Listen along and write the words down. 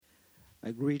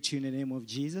I greet you in the name of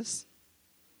Jesus.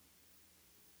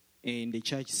 And the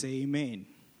church say amen.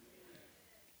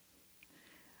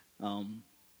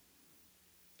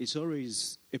 It's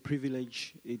always a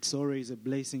privilege. It's always a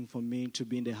blessing for me to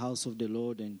be in the house of the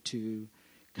Lord and to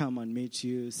come and meet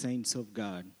you, saints of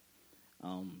God.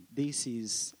 This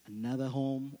is another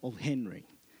home of Henry.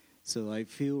 So I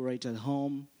feel right at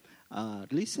home.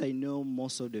 At least I know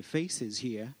most of the faces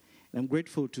here. And I'm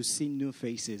grateful to see new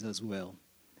faces as well.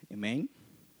 Amen.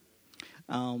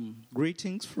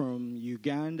 Greetings from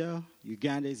Uganda.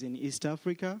 Uganda is in East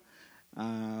Africa.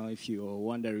 If you're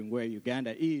wondering where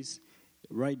Uganda is,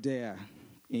 right there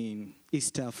in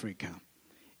East Africa.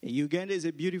 Uganda is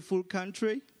a beautiful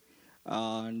country,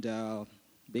 and there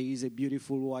is a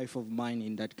beautiful wife of mine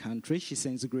in that country. She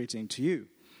sends a greeting to you.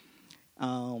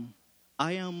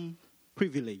 I am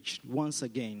privileged once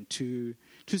again to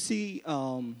see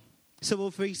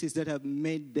several faces that have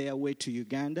made their way to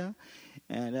Uganda.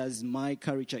 And as my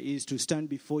character is to stand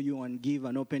before you and give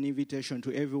an open invitation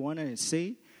to everyone and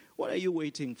say, what are you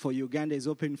waiting for? Uganda is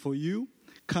open for you.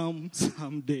 Come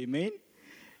someday, man.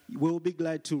 We'll be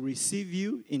glad to receive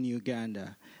you in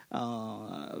Uganda.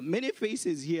 Many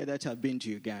faces here that have been to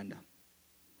Uganda.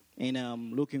 And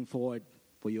I'm looking forward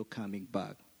for your coming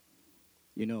back.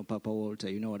 You know, Papa Walter,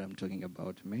 you know what I'm talking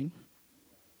about, man.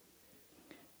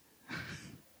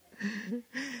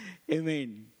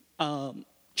 Amen.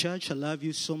 Church, I love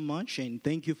you so much, and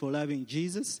thank you for loving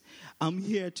Jesus. I'm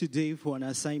here today for an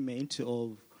assignment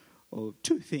of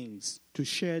two things: to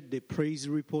share the praise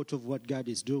report of what God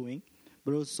is doing,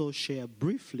 but also share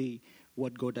briefly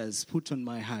what God has put on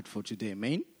my heart for today.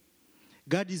 Amen.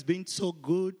 God has been so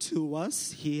good to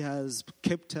us. He has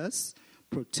kept us,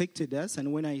 protected us,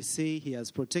 and when I say He has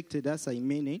protected us, I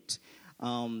mean it.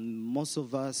 Most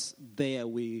of us there,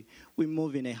 we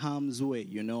move in a harm's way,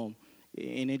 you know,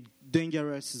 in a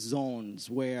dangerous zones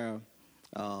where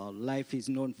life is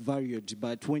not valued.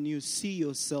 But when you see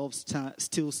yourself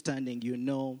still standing, you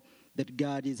know that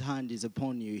God's hand is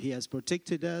upon you. He has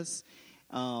protected us.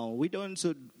 We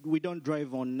don't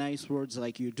drive on nice roads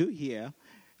like you do here.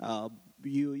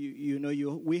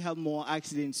 We have more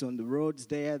accidents on the roads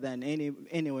there than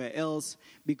anywhere else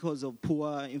because of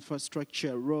poor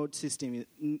infrastructure, road system.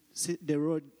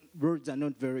 The roads are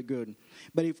not very good.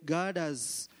 But if God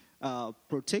has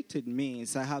protected me,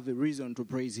 so I have a reason to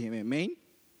praise Him. Amen.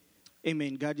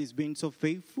 Amen. God is being so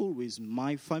faithful with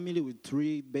my family, with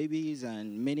 3 babies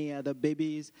and many other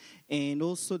babies, and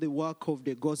also the work of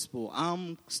the gospel.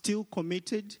 I'm still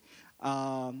committed.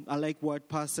 I like what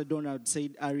Pastor Donald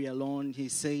said earlier on. He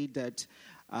said that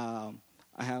I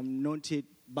have not yet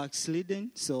backslidden.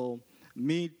 So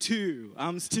me too.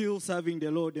 I'm still serving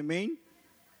the Lord. Amen.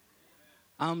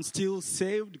 I'm still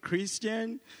saved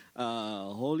Christian,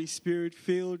 Holy Spirit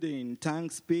filled, in tongue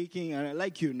speaking.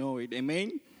 Like you know it.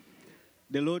 Amen.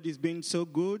 The Lord has been so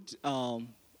good.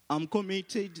 I'm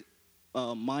committed.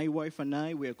 My wife and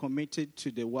I, we are committed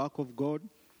to the work of God.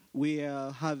 We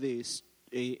have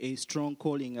a strong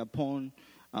calling upon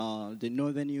the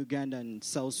northern Uganda and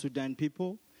South Sudan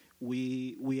people.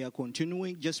 We are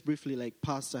continuing, just briefly, like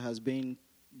Pastor has been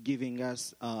giving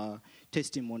us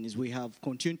testimonies. We have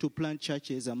continued to plant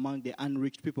churches among the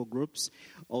unreached people groups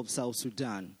of South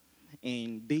Sudan.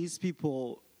 And these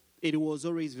people, it was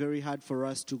always very hard for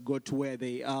us to go to where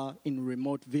they are in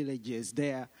remote villages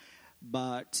there.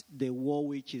 But the war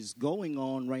which is going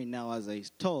on right now as I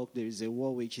talk, there is a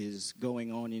war which is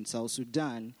going on in South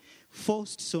Sudan,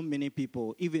 forced so many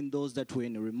people, even those that were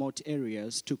in remote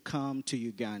areas, to come to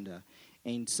Uganda.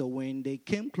 And so when they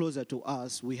came closer to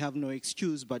us, we have no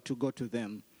excuse but to go to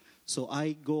them. So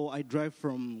I drive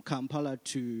from Kampala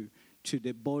to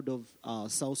the border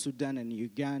of South Sudan and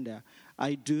Uganda.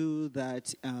 I do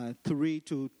that 3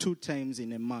 to 2 times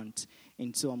in a month.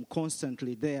 And so I'm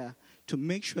constantly there to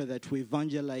make sure that we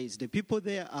evangelize. The people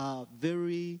there are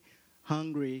very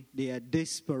hungry. They are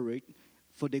desperate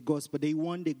for the gospel. They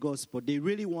want the gospel. They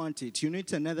really want it. You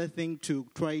need another thing to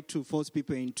try to force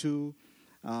people into,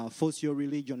 force your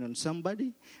religion on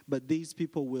somebody. But these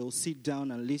people will sit down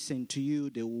and listen to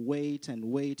you. They wait,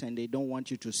 and they don't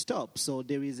want you to stop. So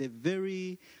there is a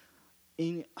very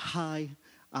high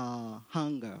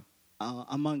hunger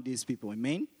among these people.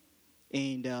 Amen?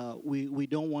 And we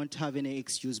don't want to have any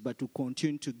excuse but to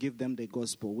continue to give them the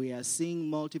gospel. We are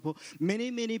seeing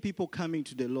many people coming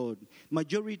to the Lord.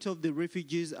 Majority of the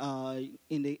refugees are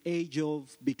in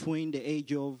between the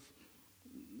age of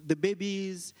the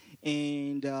babies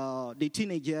and the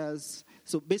teenagers.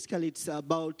 So basically it's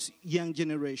about young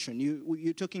generation.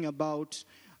 You're talking about,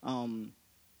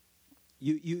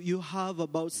 you have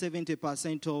about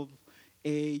 70% of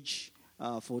age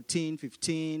 14,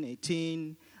 15,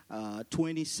 18,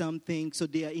 20-something. So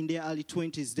they are in their early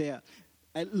 20s there.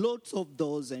 Lots of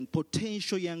those and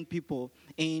potential young people,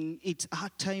 and it's our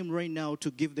time right now to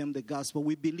give them the gospel.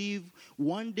 We believe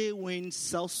one day when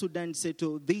South Sudan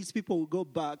settle, these people will go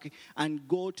back and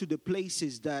go to the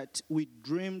places that we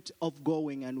dreamed of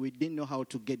going and we didn't know how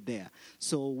to get there.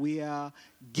 So we are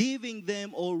giving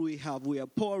them all we have. We are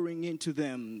pouring into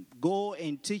them. Go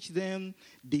and teach them,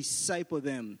 disciple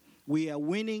them. We are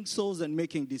winning souls and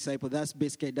making disciples.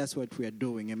 That's what we are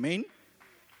doing. Amen.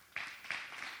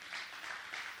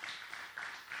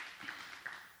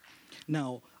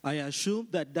 Now, I assume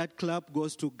that clap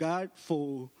goes to God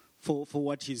for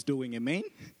what he's doing. Amen?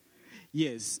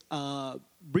 Yes.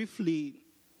 Briefly,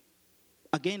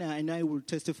 again, and I will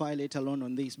testify later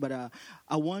on this, but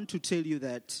I want to tell you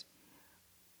that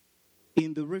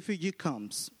in the refugee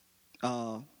camps,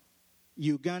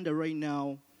 Uganda right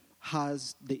now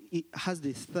has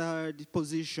the third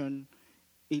position.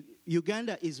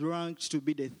 Uganda is ranked to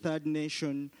be the third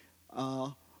nation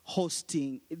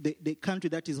hosting, the country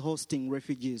that is hosting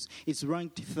refugees. It's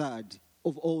ranked third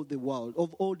of all the world.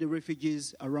 Of all the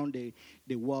refugees around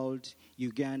the world,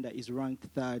 Uganda is ranked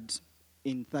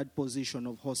in third position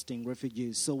of hosting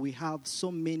refugees. So we have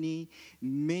so many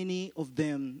of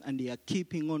them, and they are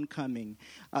keeping on coming.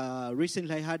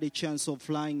 Recently, I had a chance of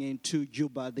flying into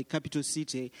Juba, the capital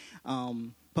city.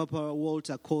 Papa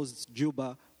Walter calls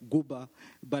Juba Guba,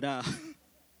 but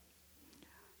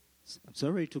I'm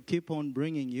sorry to keep on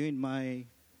bringing you in my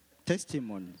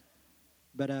testimony,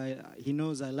 but he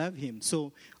knows I love him.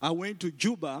 So I went to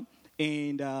Juba,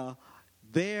 and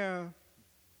there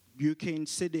you can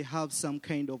say they have some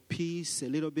kind of peace, a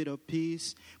little bit of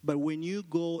peace. But when you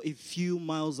go a few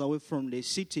miles away from the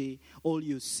city, all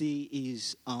you see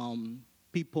is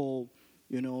people,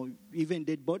 even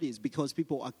dead bodies, because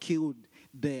people are killed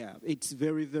there. It's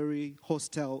very, very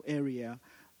hostile area,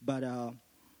 but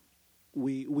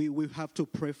we have to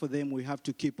pray for them. We have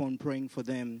to keep on praying for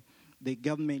them. The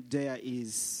government there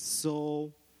is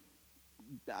so,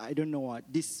 I don't know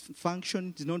what,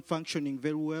 dysfunction is not functioning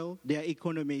very well. Their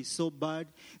economy is so bad.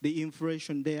 The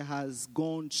inflation there has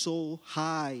gone so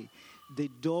high. The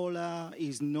dollar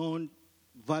is not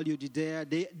valued there.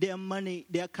 Their money,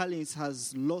 their currency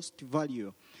has lost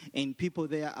value. And people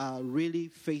there are really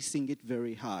facing it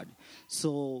very hard.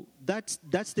 So that's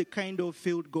the kind of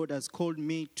field God has called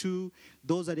me to.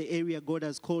 Those are the area God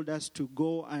has called us to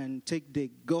go and take the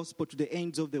gospel to the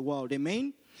ends of the world.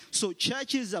 Amen? So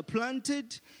churches are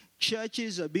planted.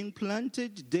 Churches are being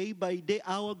planted day by day.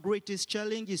 Our greatest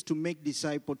challenge is to make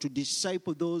disciples, to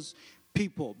disciple those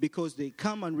people, because they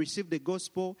come and receive the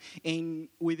gospel, and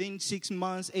within 6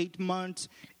 months, 8 months,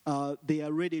 they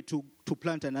are ready to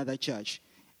plant another church.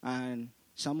 And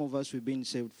some of us, we've been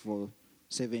saved for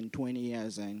 20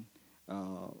 years.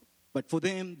 But for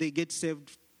them, they get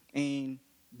saved and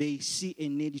they see a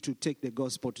need to take the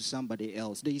gospel to somebody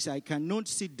else. They say, I cannot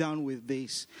sit down with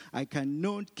this. I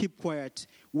cannot keep quiet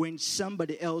when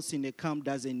somebody else in the camp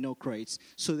doesn't know Christ.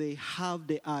 So they have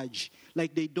the urge,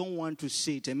 like they don't want to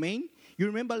sit. Amen? You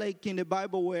remember like in the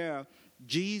Bible where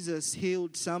Jesus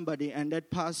healed somebody and that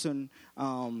person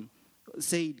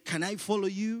said, can I follow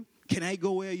you? Can I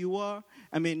go where you are?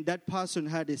 I mean, that person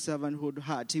had a servanthood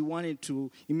heart. He wanted to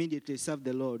immediately serve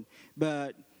the Lord.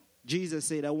 But Jesus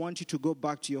said, I want you to go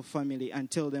back to your family and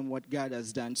tell them what God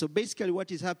has done. So basically what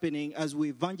is happening as we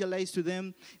evangelize to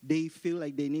them, they feel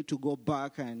like they need to go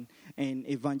back and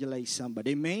evangelize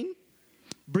somebody. Amen?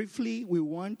 Briefly, we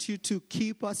want you to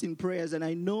keep us in prayers. And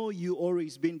I know you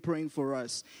always been praying for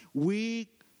us. We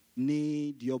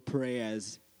need your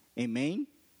prayers. Amen?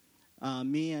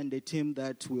 Me and the team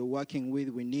that we're working with,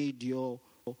 we need your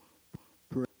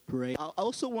prayer. I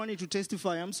also wanted to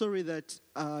testify. I'm sorry that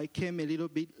I came a little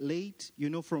bit late.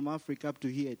 From Africa up to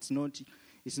here, it's not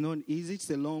easy. It's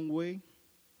a long way.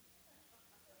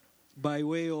 By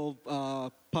way of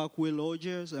Parkway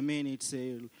Lodges, it's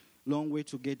a long way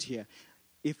to get here.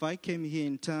 If I came here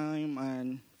in time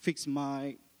and fixed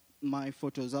my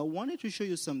photos, I wanted to show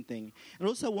you something. And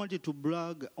also I wanted to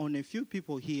brag on a few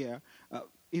people here,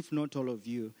 if not all of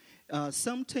you.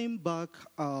 Sometime back,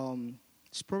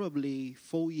 it's probably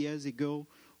 4 years ago,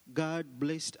 God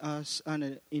blessed us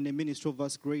in the Ministry of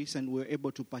Vast Grace, and we were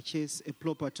able to purchase a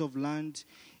property of land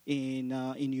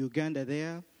in Uganda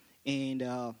there.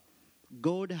 And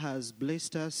God has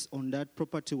blessed us on that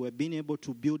property. We've been able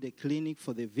to build a clinic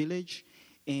for the village.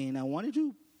 And I wanted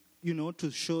to,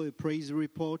 to show a praise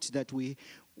report that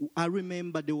I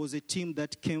remember there was a team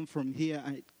that came from here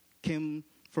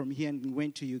and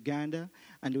went to Uganda,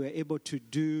 and we were able to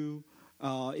do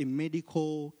a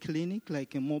medical clinic,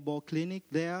 like a mobile clinic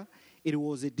there. it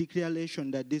was a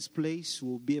declaration that this place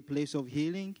will be a place of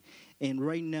healing. And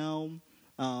right now,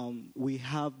 we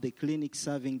have the clinic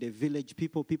serving the village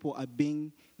people. People are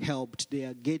being helped. They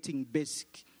are getting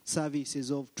basic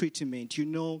services of treatment. You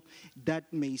know,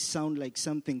 that may sound like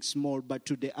something small, but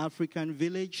to the African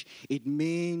village, it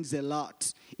means a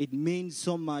lot. It means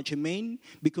so much, amen?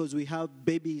 Because we have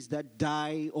babies that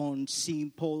die on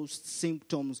simple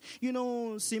symptoms. You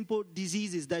know, simple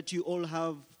diseases that you all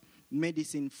have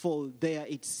medicine for. There,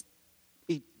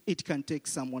 it can take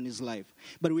someone's life.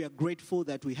 But we are grateful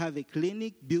that we have a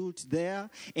clinic built there,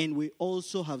 and we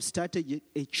also have started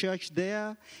a church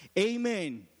there.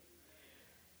 Amen.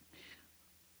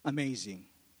 Amazing.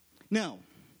 Now,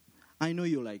 I know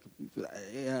you're like,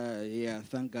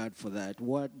 thank God for that.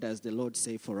 What does the Lord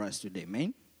say for us today,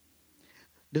 man?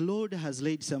 The Lord has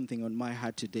laid something on my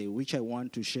heart today, which I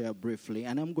want to share briefly,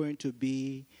 and I'm going to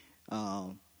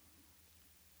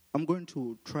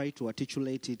try to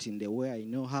articulate it in the way I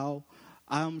know how.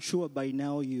 I'm sure by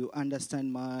now you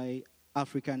understand my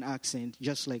African accent,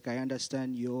 just like I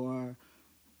understand your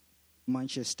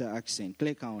Manchester accent.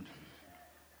 Click on.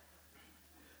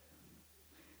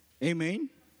 Amen.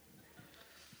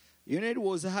 You know, it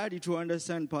was hard to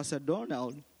understand Pastor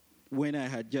Donald when I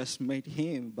had just met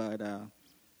him, but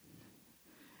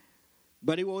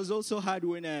it was also hard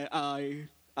when I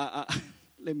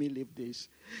let me leave this.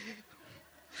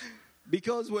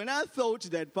 Because when I thought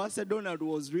that Pastor Donald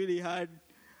was really hard,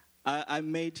 I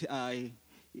met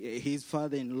his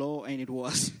father-in-law, and it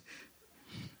was,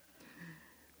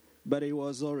 but it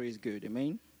was always good,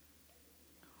 amen?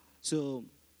 So,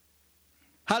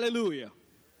 hallelujah.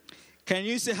 Can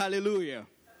you say hallelujah?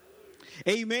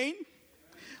 Amen?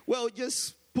 Well,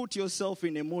 just put yourself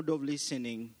in a mood of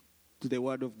listening to the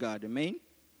word of God, amen?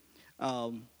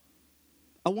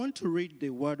 I want to read the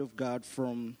word of God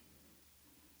from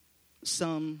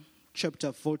Psalm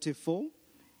chapter 44,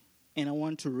 and I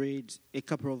want to read a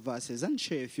couple of verses and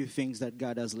share a few things that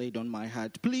God has laid on my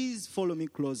heart. Please follow me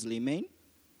closely, amen?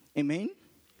 Amen?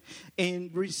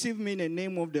 And receive me in the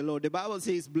name of the Lord. The Bible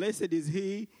says, blessed is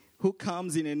he who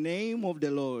comes in the name of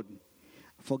the Lord.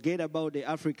 Forget about the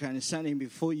African standing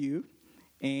before you,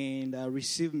 and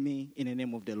receive me in the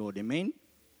name of the Lord, amen?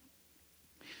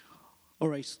 All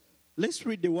right, let's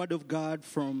read the word of God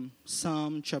from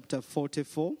Psalm chapter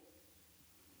 44.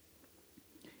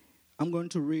 I'm going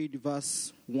to read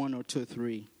verse 1 or 2,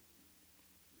 3.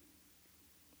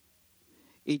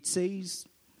 It says,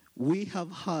 we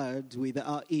have heard with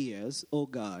our ears, O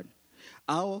God,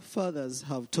 our fathers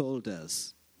have told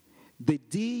us, the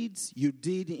deeds you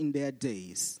did in their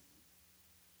days,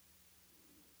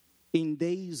 in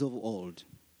days of old.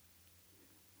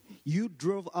 You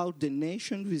drove out the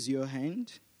nations with your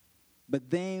hand,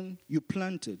 but then you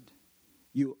planted.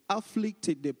 You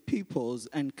afflicted the peoples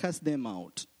and cast them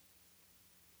out.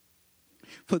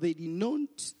 For they did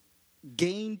not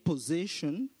gain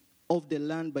possession of the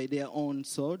land by their own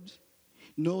sword,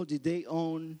 nor did they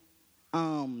own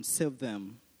arm save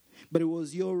them. But it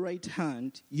was your right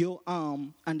hand, your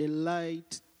arm, and the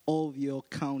light of your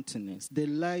countenance. The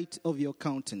light of your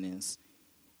countenance.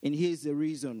 And here's the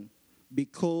reason.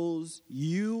 Because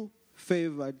you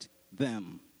favored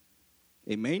them.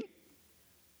 Amen?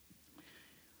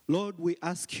 Lord, we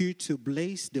ask you to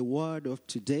bless the word of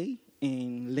today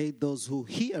and let those who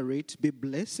hear it be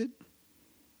blessed,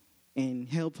 and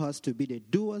help us to be the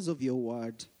doers of your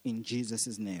word in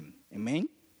Jesus' name. Amen?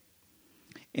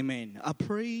 Amen. I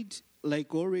prayed,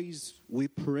 like always, we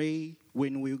pray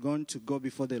when we're going to go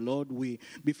before the Lord,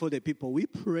 before the people, we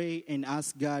pray and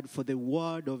ask God for the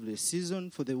word of the season,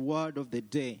 for the word of the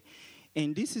day.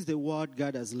 And this is the word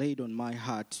God has laid on my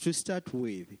heart to start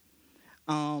with.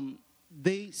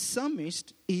 The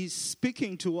psalmist is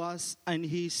speaking to us, and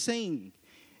he's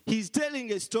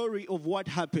telling a story of what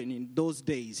happened in those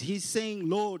days. He's saying,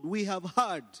 Lord, we have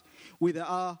heard, we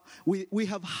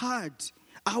have heard,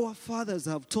 our fathers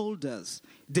have told us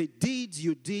the deeds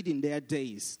you did in their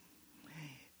days.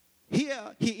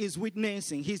 Here he is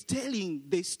witnessing, he's telling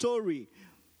the story.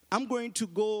 I'm going to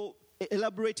go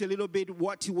elaborate a little bit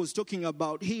what he was talking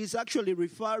about. He is actually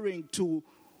referring to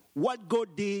what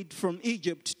God did from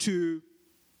Egypt to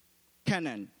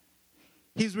Canaan.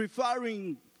 He's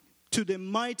referring to the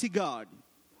mighty God,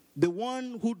 the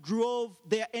one who drove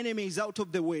their enemies out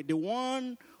of the way, the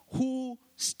one who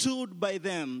stood by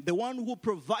them, the one who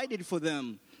provided for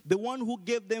them, the one who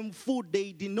gave them food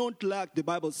they did not lack, the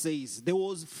Bible says. There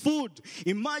was food.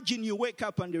 Imagine you wake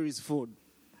up and there is food.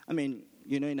 I mean,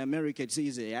 you know, in America it's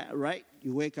easy, yeah, right?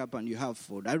 You wake up and you have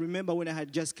food. I remember when I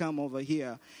had just come over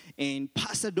here, and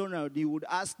Pastor Donald, he would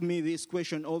ask me this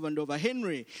question over and over,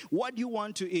 Henry, what do you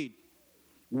want to eat?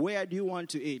 Where do you want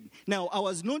to eat? Now, I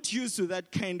was not used to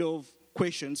that kind of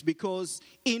questions because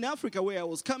in Africa, where I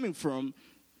was coming from,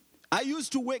 I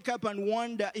used to wake up and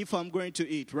wonder if I'm going to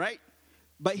eat, right?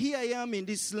 But here I am in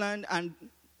this land and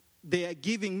they are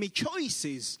giving me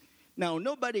choices. Now,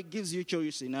 nobody gives you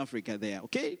choice in Africa there,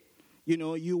 okay? You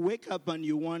know, you wake up and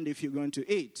you wonder if you're going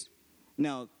to eat.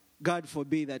 Now, God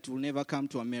forbid that will never come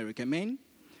to America, amen?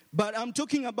 But I'm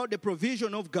talking about the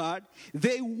provision of God.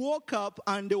 They woke up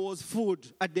and there was food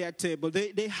at their table.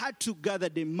 They had to gather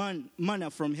the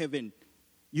manna from heaven.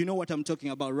 You know what I'm talking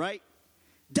about, right?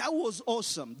 That was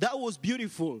awesome. That was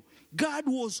beautiful. God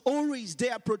was always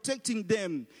there protecting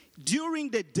them. During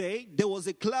the day, there was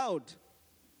a cloud.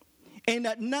 And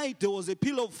at night, there was a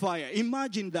pillar of fire.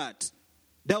 Imagine that.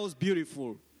 That was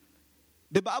beautiful.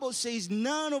 The Bible says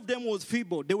none of them was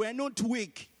feeble. They were not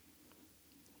weak.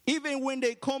 Even when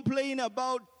they complain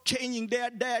about changing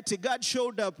their diet, God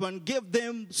showed up and gave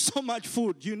them so much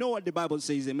food. You know what the Bible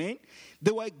says, amen?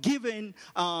 They were given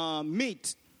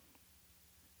meat.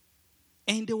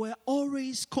 And they were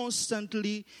always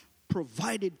constantly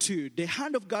provided to. The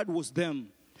hand of God was them.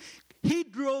 He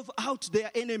drove out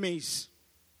their enemies.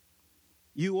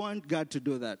 You want God to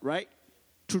do that, right?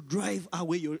 To drive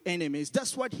away your enemies.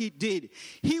 That's what he did.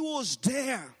 He was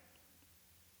there.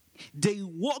 They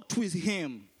walked with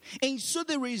him. And so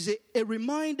there is a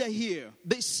reminder here.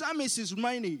 The psalmist is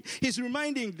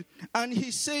reminding, and he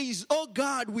says, oh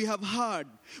God, we have heard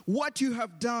what you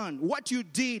have done, what you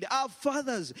did. Our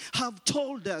fathers have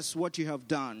told us what you have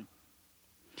done.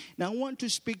 Now I want to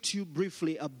speak to you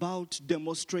briefly about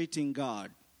demonstrating God.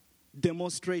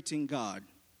 Demonstrating God.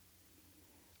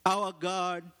 Our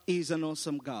God is an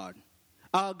awesome God.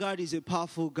 Our God is a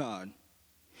powerful God.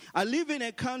 I live in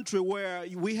a country where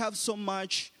we have so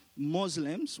much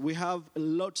Muslims, we have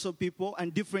lots of people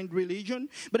and different religion,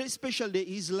 but especially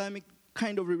the Islamic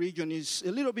kind of religion is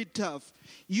a little bit tough.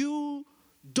 You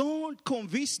don't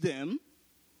convince them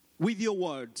with your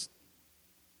words.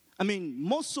 I mean,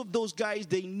 most of those guys,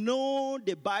 they know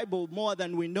the Bible more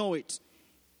than we know it.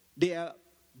 They are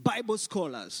Bible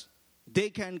scholars. They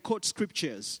can quote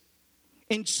scriptures.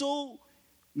 And so,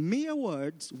 mere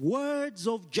words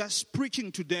of just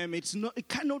preaching to them, it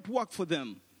cannot work for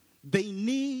them. They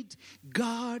need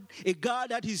God, a God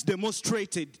that is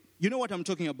demonstrated. You know what I'm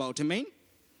talking about, amen?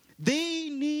 They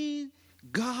need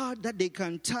God that they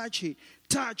can touch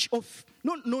of,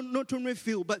 not only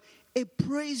feel, but a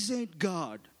present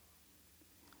God.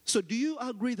 So do you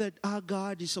agree that our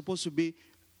God is supposed to be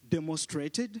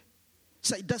demonstrated?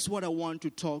 So that's what I want to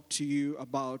talk to you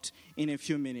about in a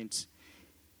few minutes.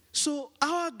 So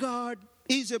our God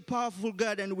is a powerful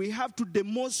God and we have to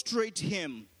demonstrate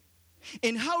him.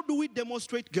 And how do we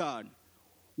demonstrate God?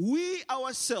 We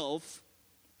ourselves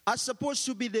are supposed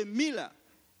to be the mirror,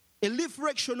 a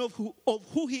reflection of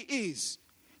who he is.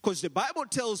 Because the Bible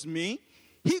tells me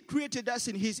he created us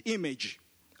in his image.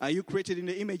 Are you created in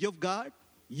the image of God?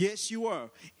 Yes, you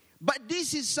are. But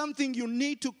this is something you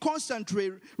need to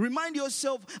constantly remind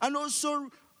yourself and also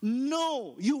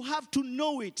know. You have to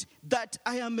know it, that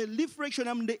I am a reflection,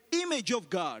 I'm the image of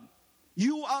God.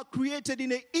 You are created in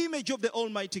the image of the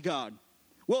Almighty God.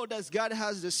 Well, does God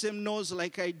has the same nose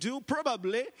like I do?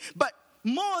 Probably. But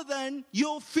more than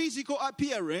your physical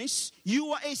appearance, you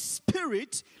are a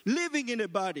spirit living in a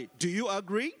body. Do you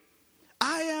agree?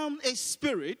 I am a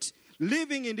spirit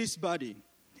living in this body.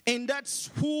 And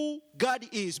that's who God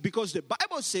is, because the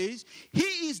Bible says he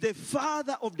is the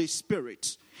Father of the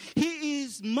Spirit. He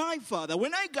is my Father.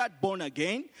 When I got born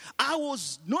again, I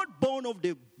was not born of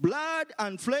the blood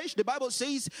and flesh. The Bible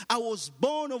says I was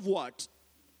born of what?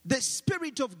 The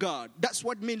Spirit of God. That's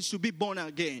what it means to be born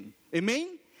again.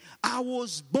 Amen? I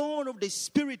was born of the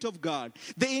Spirit of God,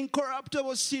 the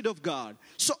incorruptible seed of God.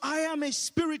 So I am a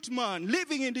spirit man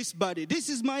living in this body. This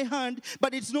is my hand,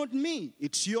 but it's not me.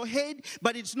 It's your head,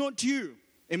 but it's not you.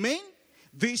 Amen?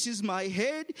 This is my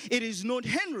head. It is not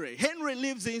Henry. Henry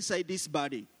lives inside this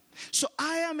body. So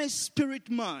I am a spirit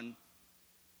man.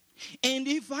 And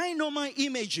if I know my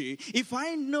image, if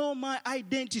I know my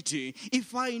identity,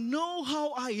 if I know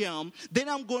how I am, then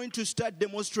I'm going to start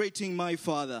demonstrating my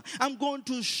Father. I'm going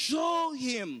to show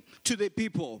him to the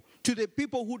people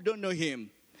who don't know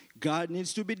him. God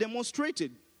needs to be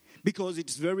demonstrated because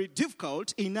it's very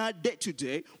difficult in our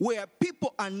day-to-day where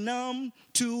people are numb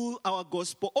to our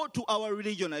gospel or to our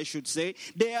religion, I should say.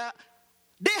 They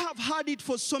have had it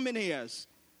for so many years.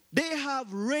 They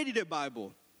have read the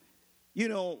Bible. You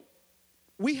know,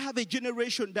 we have a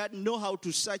generation that know how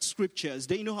to search scriptures.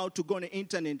 They know how to go on the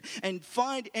internet and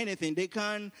find anything. They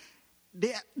can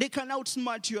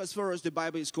outsmart you as far as the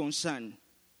Bible is concerned.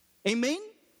 Amen?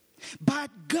 But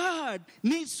God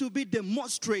needs to be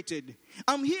demonstrated.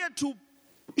 I'm here to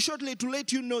shortly to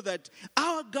let you know that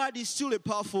our God is still a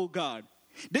powerful God.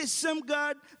 The same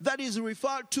God that is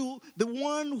referred to, the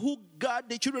one who got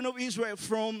the children of Israel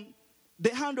from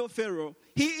the hand of Pharaoh,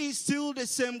 he is still the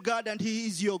same God, and he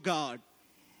is your God.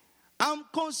 I'm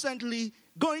constantly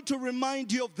going to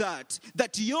remind you of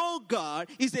that your God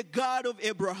is the God of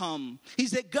Abraham.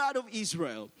 He's the God of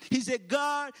Israel. He's a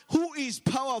God who is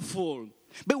powerful.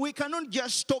 But we cannot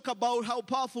just talk about how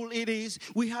powerful it is.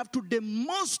 We have to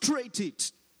demonstrate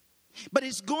it. But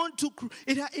it's going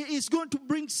to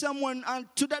bring someone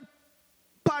to that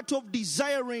part of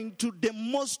desiring to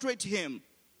demonstrate him.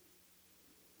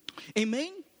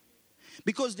 Amen?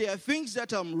 Because there are things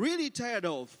that I'm really tired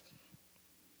of.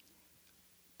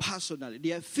 Personally,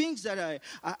 there are things that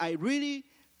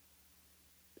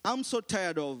I'm so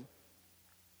tired of.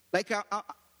 Like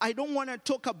I don't want to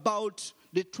talk about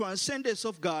the transcendence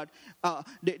of God,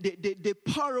 the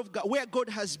power of God, where God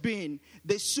has been,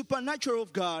 the supernatural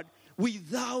of God,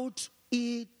 without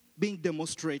it being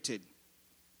demonstrated.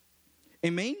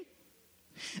 Amen?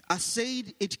 I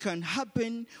said it can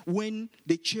happen when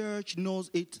the church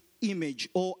knows its image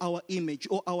or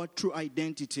our true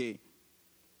identity.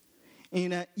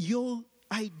 And your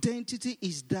identity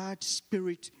is that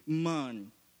spirit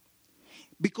man.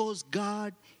 Because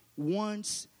God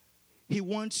wants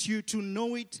you to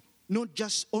know it, not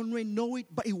just only know it,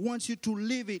 but he wants you to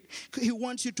live it. He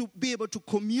wants you to be able to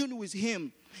commune with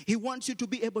him. He wants you to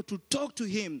be able to talk to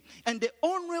him. And the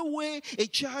only way a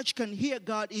church can hear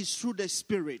God is through the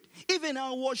Spirit. Even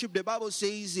our worship, the Bible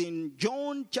says in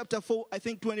John chapter 4, I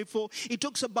think 24, it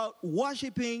talks about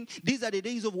worshiping. These are the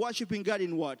days of worshiping God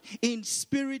in what? In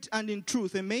spirit and in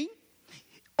truth. Amen?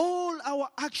 All our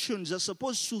actions are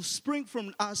supposed to spring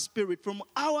from our spirit, from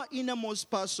our innermost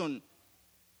person.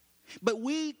 But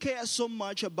we care so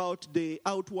much about the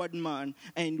outward man,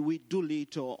 and we do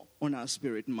little on our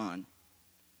spirit man.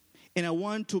 And I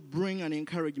want to bring an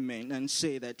encouragement and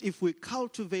say that if we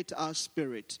cultivate our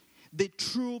spirit, the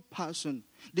true person,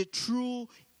 the true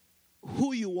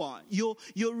who you are, your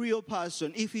real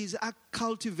person, if he's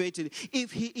cultivated,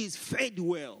 if he is fed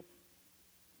well,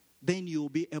 then you'll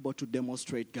be able to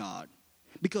demonstrate God.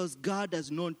 Because God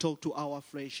does not talk to our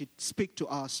flesh, he speaks to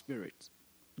our spirit.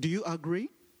 Do you agree?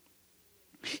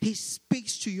 He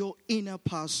speaks to your inner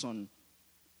person.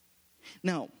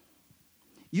 Now,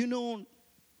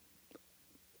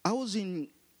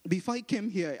 before I came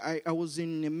here, I was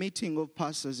in a meeting of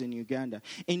pastors in Uganda.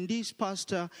 And this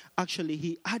pastor, actually,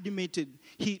 he admitted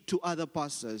to other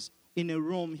pastors in a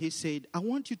room. He said, I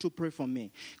want you to pray for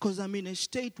me. Because I'm in a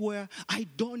state where I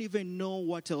don't even know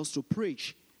what else to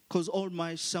preach. Because all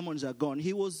my sermons are gone.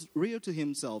 He was real to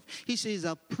himself. He says,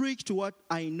 I've preached what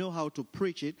I know how to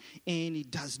preach it. And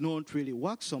it does not really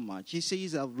work so much. He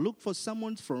says, I've looked for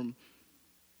someone from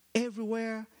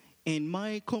everywhere. And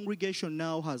my congregation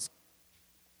now has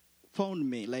found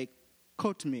me,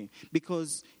 caught me,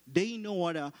 because they know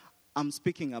what I'm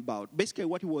speaking about. Basically,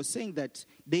 what he was saying, that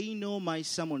they know my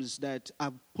sermons, that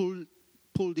I've pulled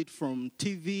it from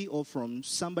TV or from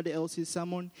somebody else's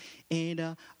sermon,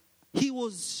 and he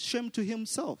was ashamed to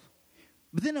himself.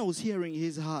 But then I was hearing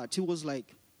his heart. He was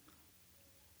like,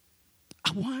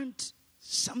 I want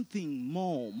something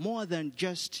more than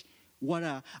just what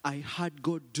I heard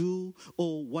God do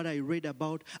or what I read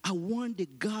about. I want the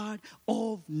God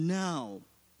of now.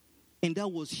 And that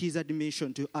was his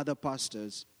admission to other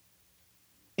pastors.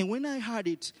 And when I heard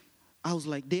it, I was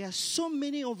like, there are so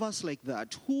many of us like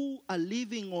that who are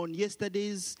living on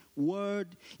yesterday's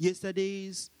word,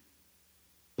 yesterday's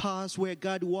past where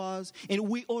God was. And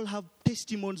we all have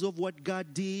testimonies of what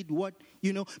God did,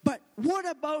 But what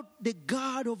about the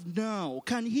God of now?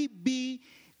 Can he be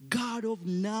God of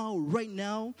now, right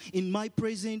now, in my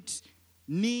present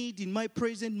need, in my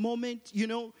present moment?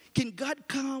 Can God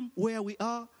come where we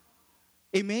are?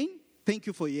 Amen? Thank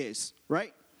you for yes,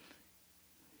 right?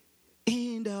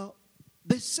 And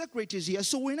the secret is here.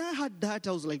 So when I had that,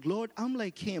 I was like, Lord, I'm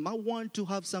like him. I want to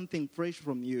have something fresh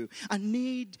from you. I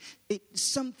need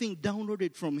something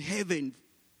downloaded from heaven,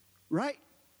 right?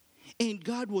 And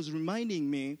God was reminding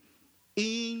me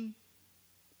in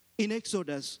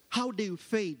Exodus how they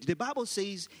fed. The Bible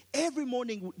says every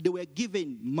morning they were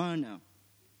given manna,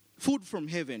 food from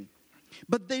heaven.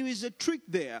 But there is a trick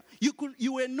there.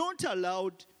 You were not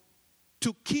allowed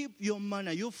to keep your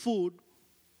manna, your food,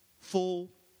 for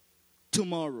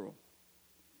tomorrow.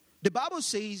 The Bible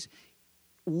says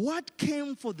what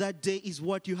came for that day is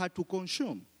what you had to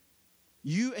consume.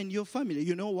 You and your family.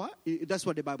 You know what? That's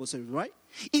what the Bible says, right?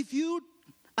 If you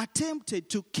attempted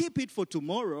to keep it for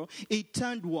tomorrow, it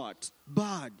turned what?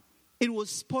 Bad. it was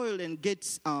spoiled and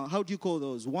gets, how do you call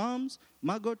those? Worms?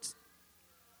 Maggots?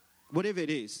 Whatever it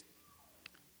is.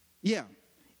 Yeah.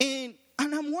 And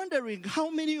I'm wondering how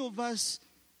many of us,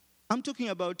 I'm talking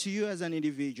about to you as an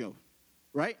individual,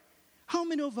 right? How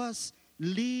many of us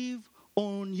live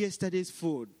on yesterday's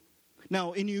food?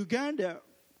 Now, in Uganda,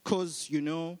 because,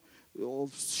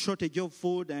 of shortage of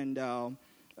food and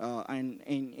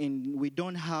we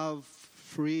don't have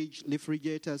fridges,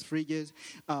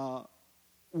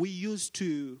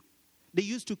 they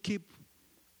used to keep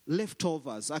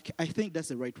leftovers. I think that's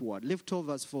the right word.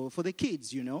 Leftovers for the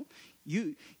kids,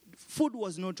 Food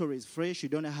was not always fresh. You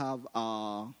don't have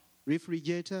a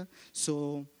refrigerator.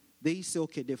 So they say,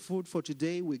 okay, the food for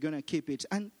today, we're going to keep it.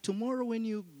 And tomorrow when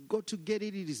you go to get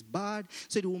it, it is bad.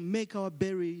 So it will make our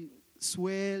belly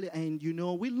swell. And,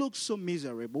 we look so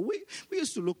miserable. We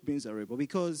used to look miserable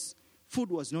because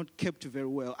food was not kept very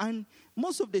well. And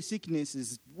most of the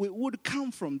sicknesses would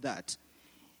come from that.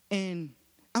 And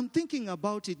I'm thinking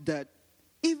about it that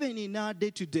even in our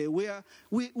day-to-day, where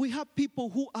we have people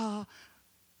who are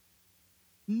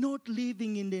not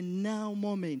living in the now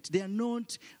moment. They are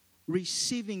not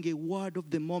receiving a word of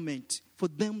the moment for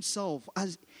themselves,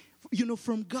 as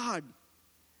from God.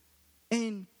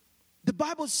 And the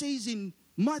Bible says in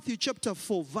Matthew chapter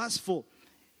 4, verse 4,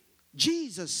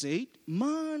 Jesus said,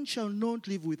 man shall not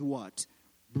live with what?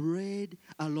 Bread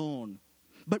alone,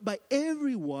 but by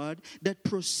every word that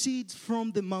proceeds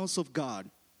from the mouth of God.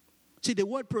 See, the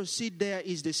word proceed there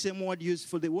is the same word used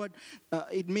for the word,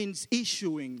 it means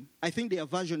issuing. I think the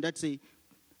version that say,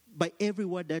 by every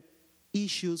word that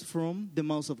issues from the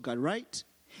mouth of God, right?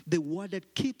 The word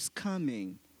that keeps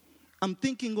coming. I'm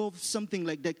thinking of something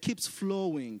like that keeps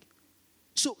flowing.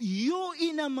 So your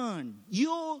inner man,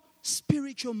 your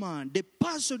spiritual man, the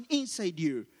person inside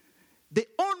you, the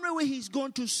only way he's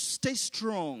going to stay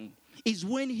strong is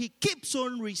when he keeps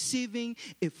on receiving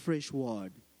a fresh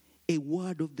word. A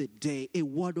word of the day, a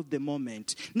word of the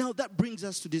moment. Now that brings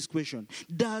us to this question.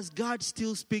 Does God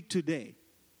still speak today?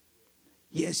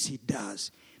 Yes, he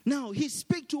does. Now, he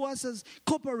speaks to us as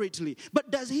corporately,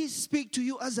 but does he speak to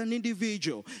you as an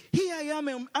individual? Here I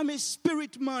am, I'm a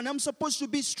spirit man. I'm supposed to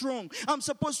be strong. I'm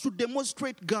supposed to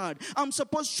demonstrate God. I'm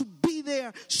supposed to be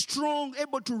there, strong,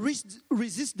 able to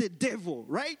resist the devil,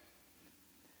 right?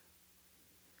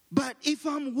 But if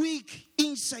I'm weak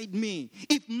inside me,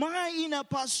 if my inner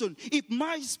person, if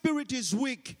my spirit is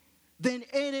weak, then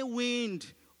any wind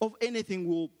of anything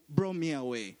will blow me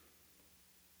away.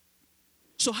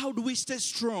 So how do we stay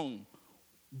strong?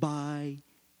 By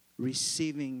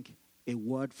receiving a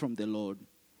word from the Lord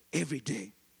every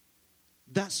day.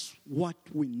 That's what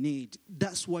we need.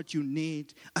 That's what you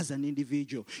need as an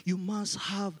individual. You must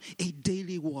have a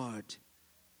daily word.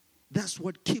 That's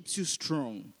what keeps you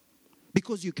strong.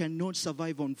 Because you cannot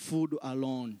survive on food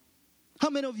alone. How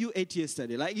many of you ate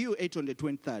yesterday? Like you ate on the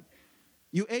 23rd.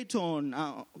 You ate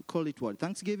on, call it what,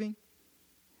 Thanksgiving?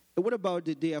 What about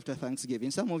the day after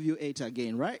Thanksgiving? Some of you ate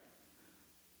again, right?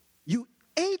 You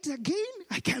ate again?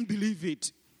 I can't believe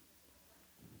it.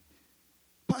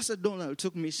 Pastor Donald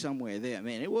took me somewhere there,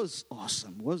 man. It was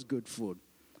awesome. It was good food.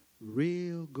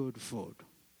 Real good food.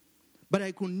 But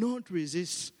I could not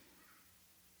resist.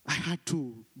 I had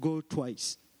to go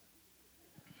twice.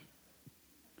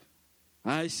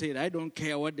 I said, I don't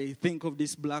care what they think of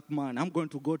this black man. I'm going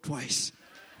to go twice.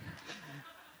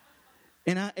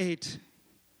 And I ate.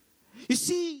 You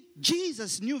see,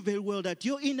 Jesus knew very well that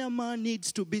your inner man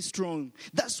needs to be strong.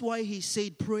 That's why he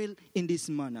said, pray in this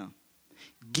manner.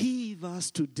 Give us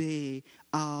today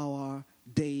our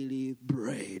daily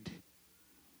bread.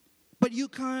 But you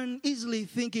can easily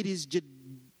think it is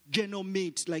general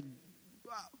meat, like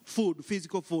food,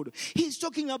 physical food. He's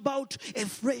talking about a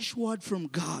fresh word from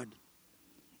God.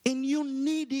 And you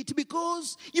need it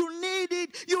because you need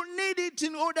it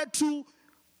in order to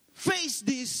face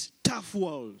this tough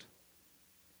world.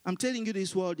 I'm telling you,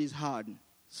 this world is hard.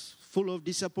 It's full of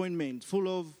disappointment, full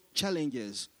of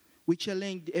challenges. We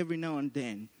challenge every now and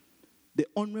then. The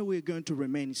only way we're going to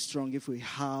remain strong if we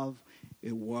have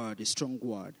a word, a strong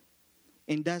word.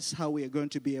 And that's how we are going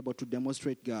to be able to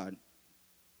demonstrate God.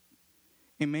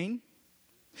 Amen?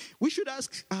 We should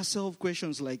ask ourselves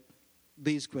questions like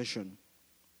this question.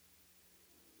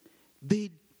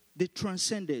 The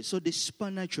transcended, so the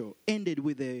supernatural, ended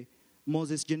with the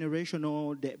Moses generation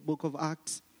or the book of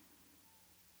Acts.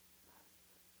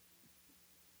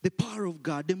 The power of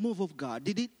God, the move of God,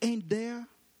 did it end there?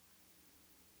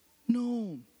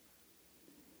 No.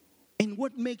 And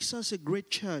what makes us a great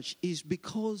church is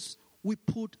because we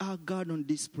put our God on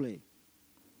display.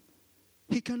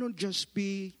 He cannot just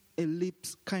be a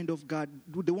lips kind of God,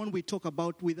 the one we talk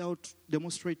about without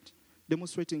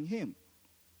demonstrating him.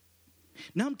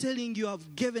 Now I'm telling you,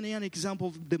 I've given an example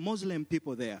of the Muslim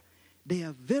people there. They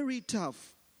are very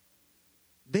tough.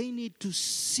 They need to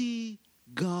see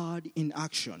God in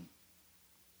action.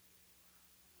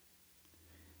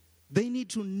 They need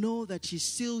to know that he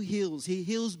still heals. He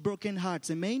heals broken hearts.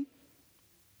 Amen?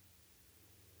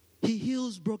 He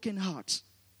heals broken hearts.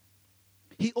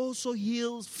 He also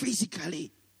heals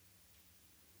physically.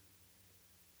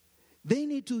 They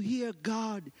need to hear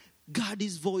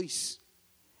God's voice.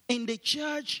 In the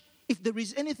church, if there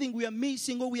is anything we are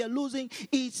missing or we are losing,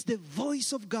 it's the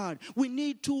voice of God. We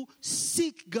need to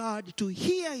seek God to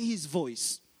hear his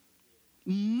voice.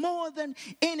 More than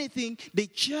anything, the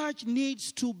church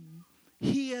needs to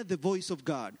hear the voice of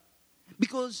God.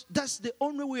 Because that's the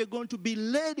only way we're going to be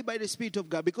led by the Spirit of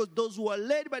God. Because those who are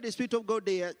led by the Spirit of God,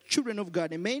 they are children of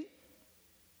God. Amen?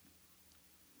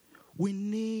 We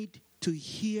need to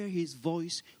hear his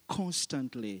voice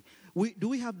constantly. Do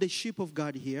we have the sheep of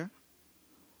God here?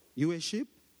 You a sheep?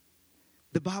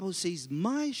 The Bible says,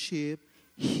 my sheep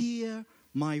hear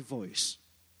my voice.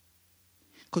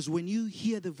 Because when you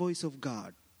hear the voice of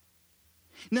God.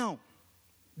 Now,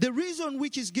 the reason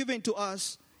which is given to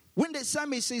us, when the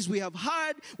psalmist says, we have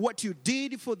heard what you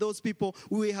did for those people,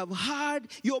 we have heard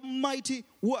your mighty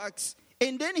works.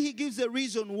 And then he gives the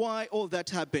reason why all that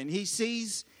happened. He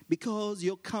says, because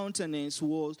your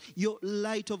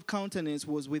light of countenance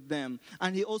was with them.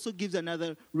 And he also gives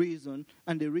another reason,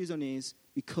 and the reason is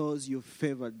because you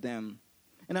favored them.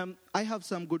 And I have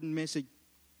some good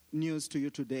news to you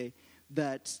today,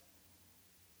 that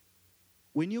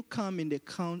when you come in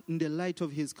the light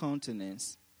of his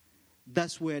countenance,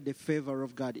 that's where the favor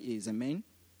of God is. Amen?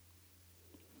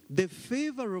 The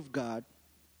favor of God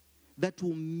that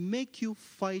will make you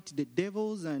fight the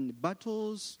devils and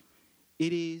battles,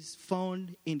 it is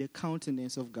found in the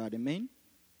countenance of God. Amen?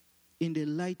 In the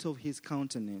light of his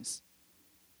countenance.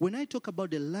 When I talk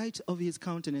about the light of his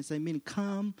countenance, I mean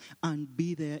come and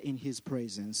be there in his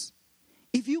presence.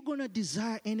 If you're going to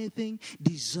desire anything,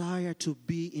 desire to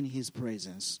be in his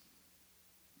presence.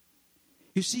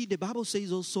 You see, the Bible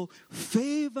says also,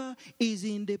 favor is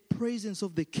in the presence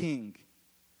of the king.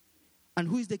 And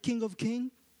who is the King of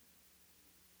Kings?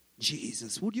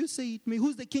 Jesus. Would you say it me?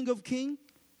 Who's the King of Kings?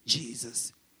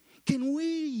 Jesus. Can we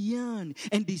yearn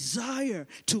and desire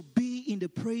to be in the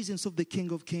presence of the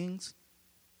King of Kings?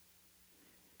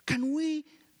 Can we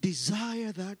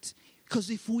desire that? Because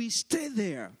if we stay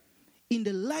there, in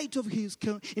the light of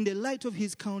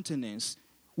his countenance,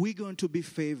 we're going to be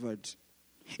favored.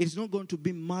 It's not going to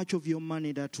be much of your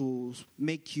money that will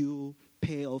make you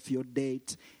pay off your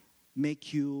debt,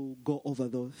 make you go over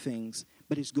those things,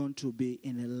 but it's going to be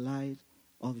in the light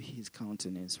of his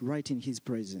countenance, right in his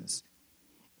presence,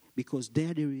 because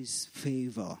there is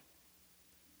favor.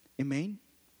 Amen?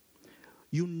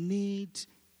 You need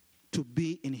to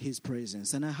be in his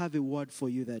presence. And I have a word for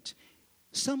you that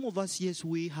some of us, yes,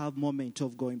 we have moments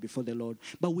of going before the Lord,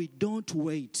 but we don't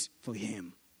wait for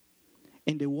him.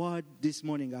 And the word this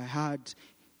morning I heard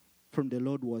from the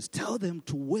Lord was, tell them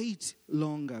to wait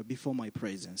longer before my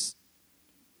presence.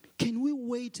 Can we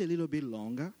wait a little bit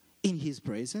longer in his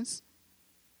presence?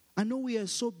 I know we are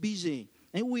so busy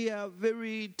and we are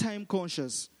very time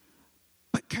conscious,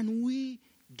 but can we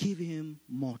give him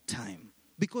more time?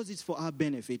 Because it's for our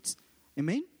benefits.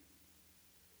 Amen?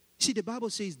 See, the Bible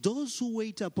says, those who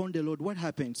wait upon the Lord, what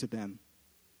happens to them?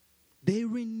 They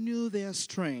renew their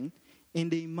strength and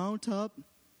they mount up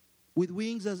with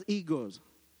wings as eagles.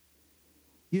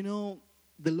 You know,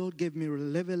 the Lord gave me a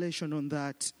revelation on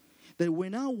that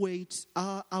when I wait,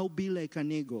 I'll be like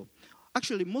an eagle.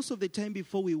 Actually, most of the time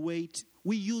before we wait,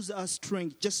 we use our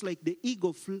strength, just like the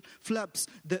eagle flaps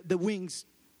the wings.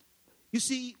 You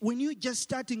see, when you're just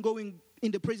starting going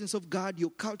in the presence of God, you're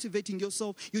cultivating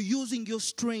yourself, you're using your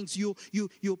strengths,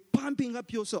 you're pumping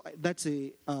up yourself. That's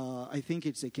I think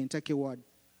it's a Kentucky word,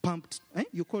 pumped.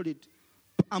 You called it,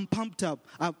 I'm pumped up.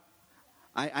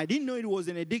 I didn't know it was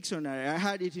in a dictionary. I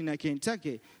heard it in a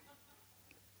Kentucky.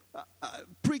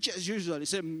 Preachers usually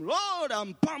say, Lord,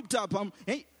 I'm pumped up.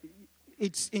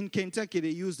 It's in Kentucky, they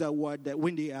use that word that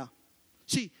when they are.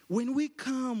 See, when we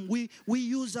come, we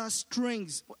use our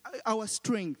strength, our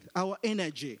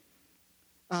energy.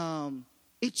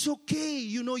 It's okay,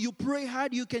 you pray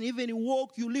hard, you can even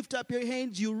walk, you lift up your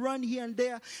hands, you run here and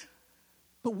there.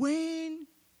 But when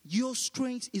your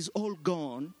strength is all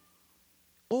gone,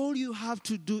 all you have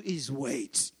to do is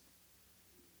wait.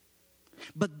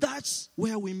 But that's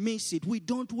where we miss it. We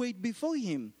don't wait before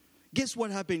him. Guess what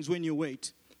happens when you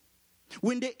wait?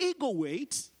 When the eagle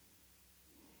waits,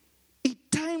 it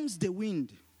times the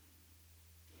wind.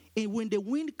 And when the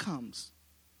wind comes,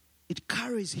 it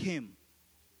carries him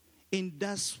And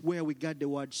that's where we got the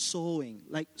word sowing.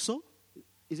 Like sow?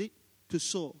 Is it to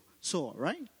sow? Sow,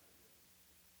 right?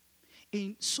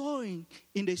 And sowing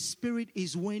in the spirit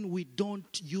is when we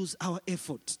don't use our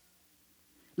effort.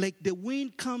 Like the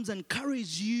wind comes and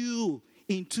carries you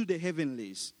into the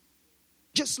heavenlies.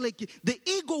 Just like the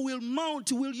eagle will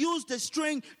mount, will use the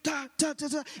strength,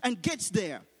 and gets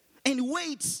there. And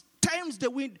waits, times the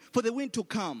wind, for the wind to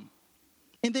come.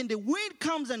 And then the wind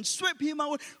comes and sweeps him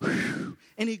out,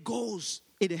 and he goes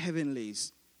in the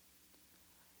heavenlies.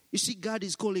 You see, God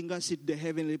is calling us in the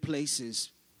heavenly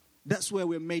places. That's where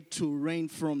we're made to reign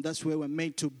from. That's where we're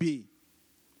made to be.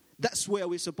 That's where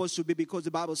we're supposed to be, because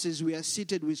the Bible says we are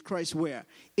seated with Christ where?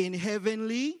 In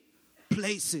heavenly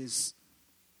places.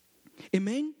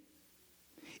 Amen?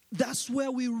 That's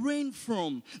where we reign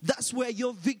from. That's where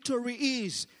your victory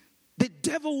is. The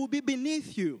devil will be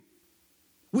beneath you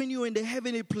when you're in the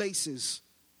heavenly places.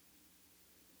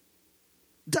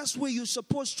 That's where you're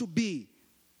supposed to be.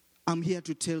 I'm here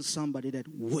to tell somebody that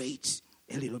wait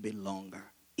a little bit longer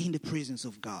in the presence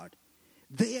of God.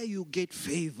 There you get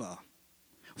favor.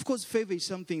 Of course, favor is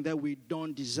something that we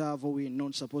don't deserve or we're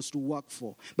not supposed to work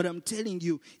for. But I'm telling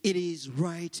you, it is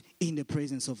right in the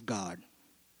presence of God.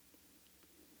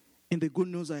 And the good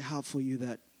news I have for you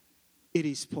that it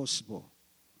is possible.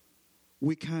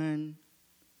 We can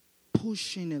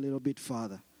push in a little bit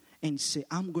further and say,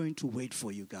 I'm going to wait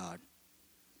for you, God.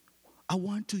 I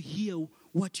want to hear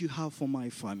what you have for my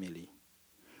family.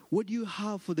 What do you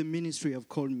have for the ministry you've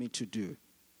called me to do?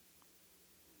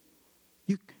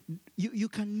 You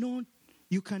cannot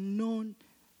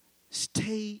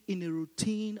stay in a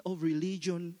routine of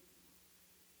religion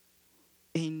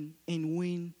and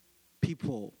win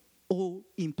people or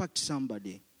impact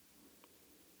somebody.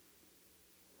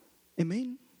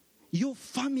 Amen? Your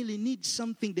family needs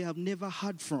something they have never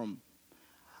heard from.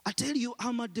 I tell you,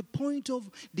 I'm at the point of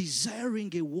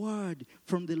desiring a word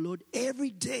from the Lord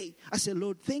every day. I say,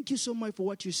 Lord, thank you so much for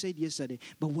what you said yesterday,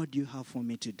 but what do you have for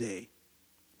me today?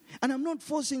 And I'm not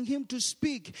forcing him to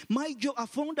speak. My job, I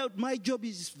found out my job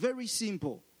is very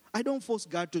simple. I don't force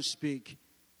God to speak.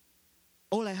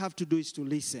 All I have to do is to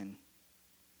listen.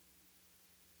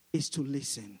 Is to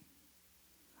listen.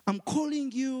 I'm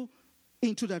calling you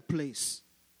into that place.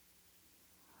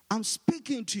 I'm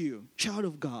speaking to you, child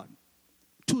of God,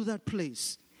 to that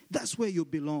place. That's where you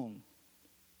belong.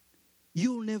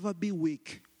 You'll never be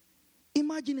weak.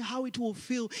 Imagine how it will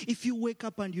feel if you wake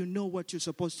up and you know what you're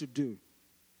supposed to do.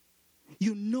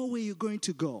 You know where you're going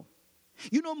to go.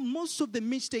 You know, most of the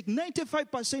mistakes,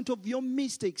 95% of your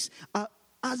mistakes are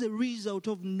as a result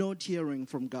of not hearing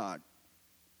from God.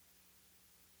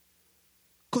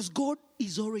 Because God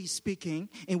is always speaking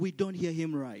and we don't hear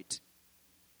him right.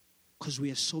 Because we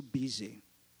are so busy.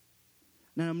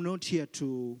 Now, I'm not here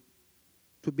to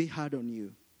be hard on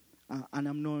you.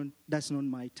 And that's not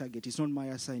my target. It's not my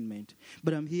assignment.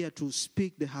 But I'm here to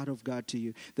speak the heart of God to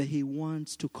you, that he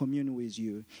wants to commune with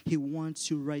you. He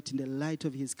wants you right in the light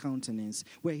of his countenance,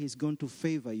 where he's going to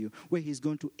favor you, where he's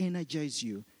going to energize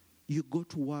you. You go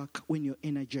to work when you're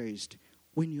energized,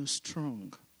 when you're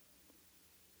strong.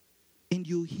 And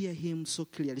you hear him so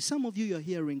clearly. Some of you are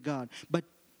hearing God, but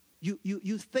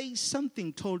you say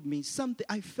something told me, something,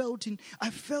 I felt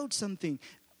something.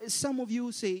 Some of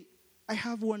you say, I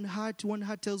have one heart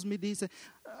tells me this,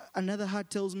 another heart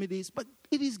tells me this, but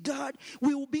it is God.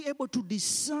 We will be able to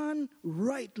discern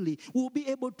rightly. We will be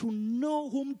able to know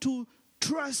whom to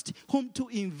trust, whom to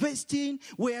invest in,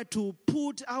 where to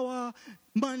put our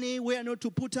money, where not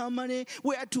to put our money,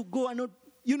 where to go and not,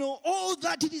 all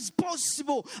that. It is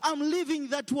possible. I'm living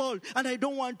that world and I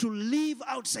don't want to live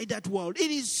outside that world.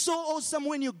 It is so awesome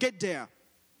when you get there.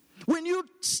 When you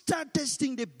start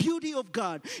testing the beauty of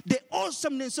God, the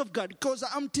awesomeness of God, because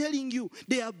I'm telling you,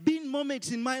 there have been moments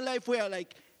in my life where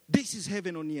this is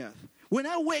heaven on earth. When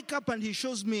I wake up and he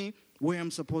shows me where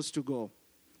I'm supposed to go,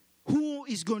 who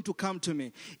is going to come to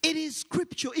me? It is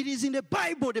scripture. It is in the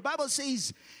Bible. The Bible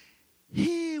says,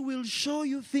 he will show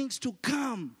you things to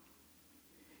come.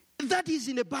 That is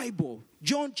in the Bible.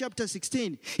 John chapter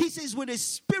 16. He says, when the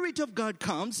Spirit of God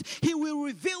comes, he will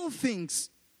reveal things.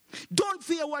 Don't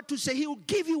fear what to say. He will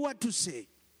give you what to say.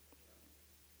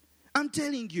 I'm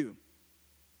telling you.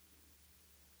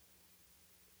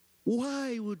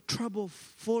 Why would trouble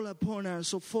fall upon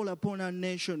us or fall upon our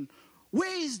nation?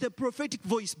 Where is the prophetic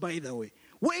voice, by the way?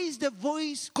 Where is the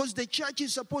voice? Because the church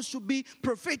is supposed to be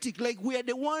prophetic. Like, we are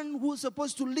the one who's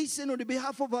supposed to listen on the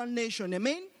behalf of our nation.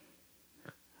 Amen?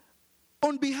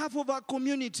 on behalf of our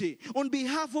community, on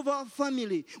behalf of our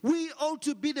family. We ought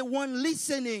to be the one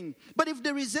listening. But if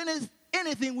there is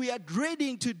anything we are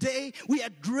dreading today, we are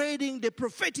dreading the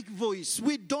prophetic voice.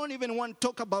 We don't even want to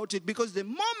talk about it, because the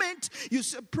moment you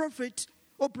say prophet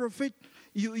or prophet,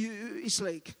 it's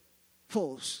like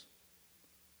false,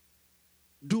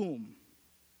 doom.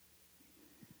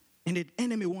 And the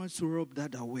enemy wants to rob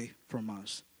that away from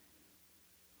us.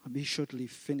 I'll be shortly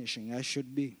finishing. I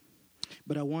should be.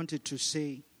 But I wanted to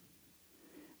say,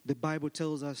 the Bible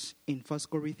tells us in 1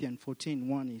 Corinthians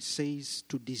 14:1, it says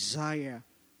to desire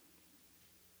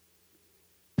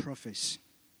prophecy.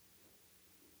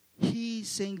 He's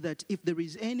saying that if there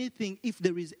is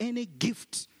any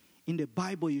gift in the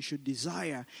Bible you should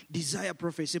desire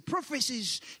prophecy. Prophecy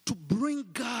is to bring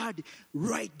God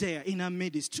right there in our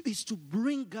midst. It's to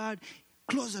bring God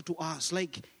closer to us.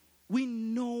 Like, we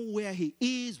know where He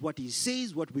is, what He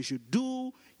says, what we should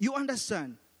do. You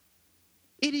understand?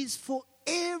 It is for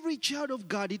every child of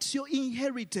God. It's your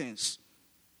inheritance.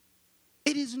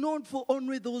 It is not for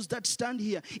only those that stand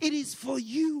here. It is for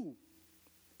you.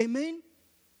 Amen?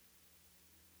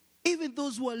 Even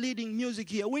those who are leading music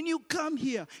here, when you come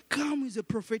here, come with a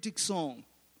prophetic song.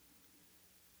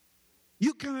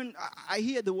 You can, I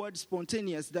hear the word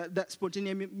spontaneous, that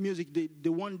spontaneous music, the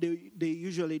one they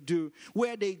usually do,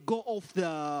 where they go off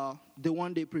the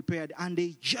one they prepared and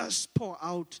they just pour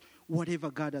out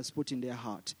whatever God has put in their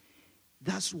heart.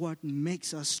 That's what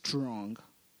makes us strong.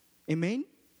 Amen?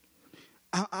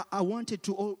 I wanted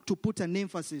to put an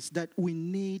emphasis that we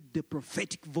need the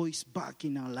prophetic voice back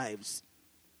in our lives.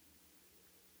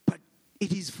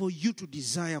 It is for you to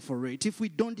desire for it. If we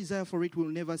don't desire for it, we'll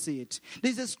never see it.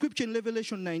 There's a scripture in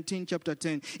Revelation 19, chapter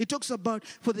 10. It talks about,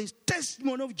 for the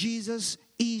testimony of Jesus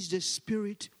is the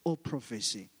spirit of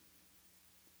prophecy.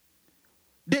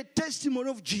 The testimony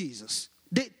of Jesus.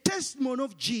 The testimony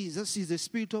of Jesus is the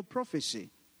spirit of prophecy.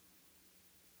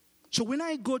 So when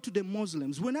I go to the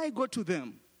Muslims, when I go to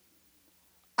them,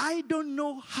 I don't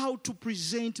know how to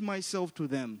present myself to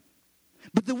them.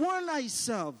 But the one I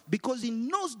serve, because He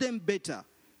knows them better,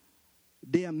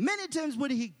 there are many times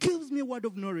when He gives me a word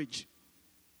of knowledge.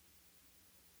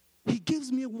 He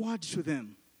gives me a word to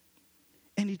them.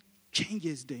 And it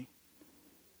changes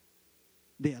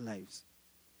their lives.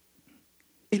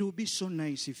 It will be so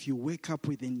nice if you wake up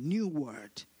with a new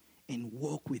word and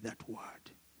walk with that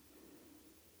word.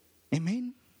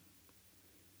 Amen?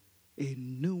 A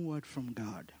new word from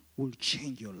God will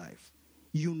change your life.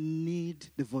 You need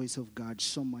the voice of God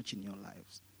so much in your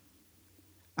lives.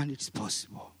 And it's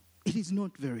possible. It is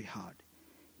not very hard.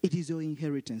 It is your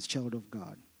inheritance, child of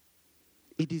God.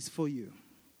 It is for you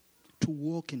to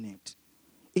walk in it.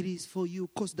 It is for you,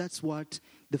 because that's what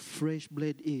the fresh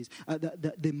bread is.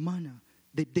 The manna,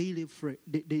 the daily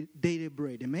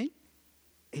bread. Amen?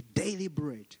 A daily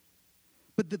bread.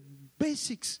 But the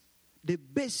basics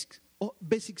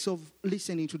of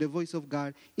listening to the voice of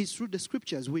God is through the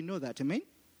scriptures. We know that, amen?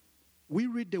 We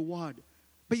read the word.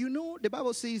 But you know, the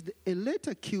Bible says a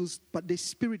letter kills, but the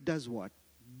Spirit does what?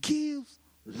 Gives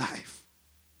life.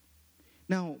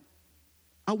 Now,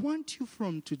 I want you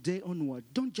from today onward,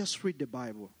 don't just read the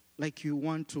Bible like you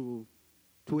want to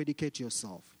educate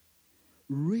yourself.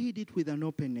 Read it with an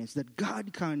openness that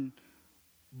God can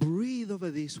breathe over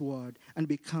this word and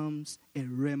becomes a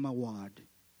Rhema word.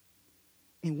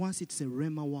 And once it's a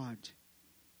Rhema word,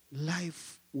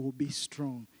 life will be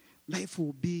strong. Life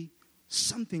will be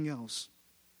something else.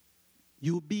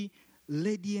 You'll be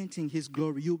radiant in His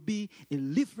glory. You'll be a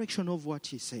reflection of what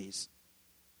He says.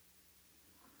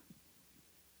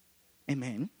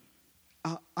 Amen.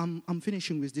 I'm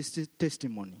finishing with this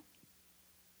testimony.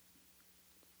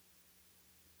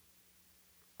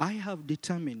 I have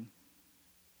determined,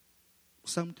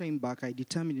 some time back, I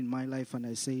determined in my life and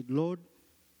I said, Lord,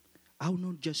 I will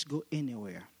not just go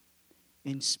anywhere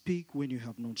and speak when you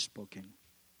have not spoken.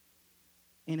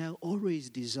 And I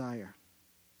always desire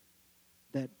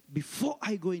that before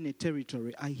I go in a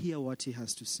territory, I hear what He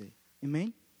has to say.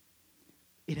 Amen?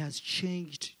 It has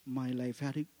changed my life.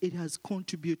 It has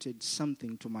contributed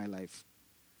something to my life.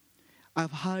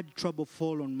 I've had trouble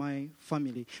fall on my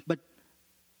family, but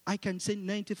I can say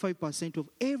 95% of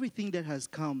everything that has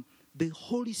come, the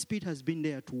Holy Spirit has been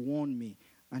there to warn me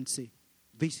and say,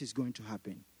 this is going to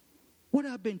happen. What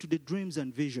happened to the dreams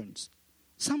and visions?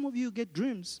 Some of you get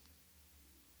dreams.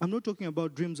 I'm not talking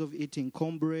about dreams of eating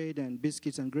cornbread and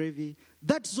biscuits and gravy.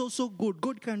 That's also good.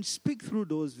 God can speak through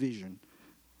those visions.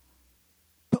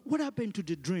 But what happened to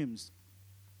the dreams?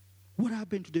 What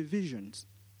happened to the visions?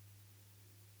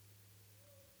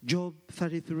 Job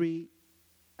 33,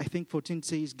 I think 14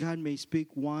 says, God may speak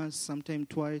once, sometime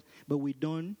twice, but we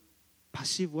don't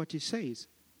perceive what he says.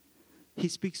 He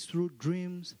speaks through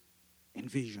dreams and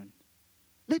vision.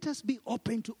 Let us be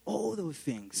open to all those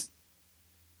things.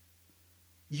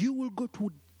 You will go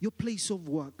to your place of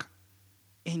work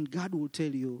and God will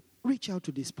tell you, reach out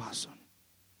to this person.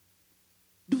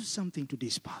 Do something to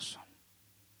this person.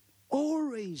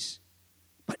 Always.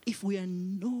 But if we are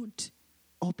not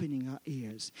opening our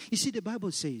ears. You see, the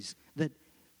Bible says that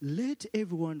let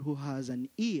everyone who has an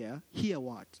ear hear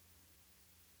what?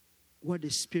 What the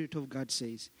Spirit of God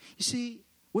says. You see,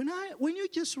 when you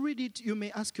just read it, you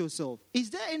may ask yourself, is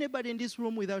there anybody in this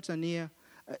room without an ear?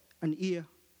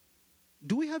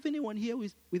 Do we have anyone here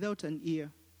without an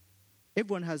ear?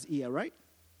 Everyone has ear, right?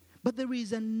 But there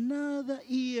is another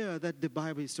ear that the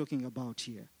Bible is talking about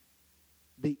here.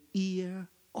 The ear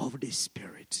of the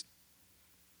Spirit.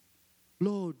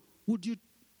 Lord, would you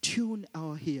tune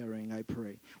our hearing, I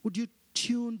pray. Would you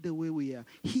tune the way we are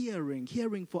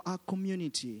hearing for our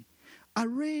community. I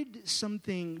read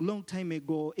something long time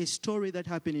ago, a story that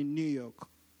happened in New York.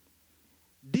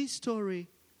 This story,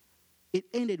 it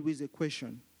ended with a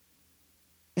question.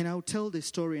 And I'll tell the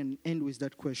story and end with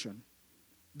that question.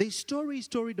 The story is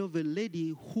told of a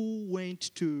lady who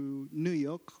went to New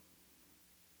York.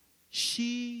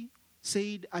 She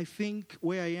said, I think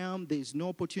where I am, there's no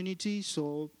opportunity.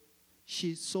 So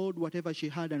she sold whatever she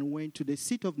had and went to the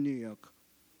city of New York.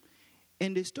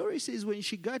 And the story says when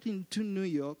she got into New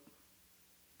York,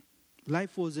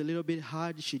 life was a little bit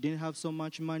hard. She didn't have so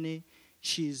much money.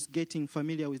 She's getting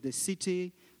familiar with the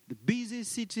city, the busy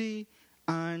city.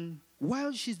 And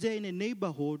while she's there in a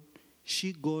neighborhood,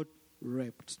 she got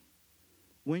raped.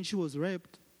 When she was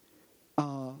raped,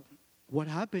 what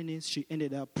happened is she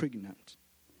ended up pregnant.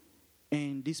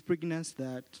 And this pregnancy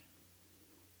that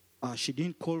she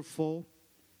didn't call for,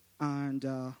 and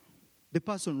the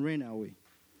person ran away.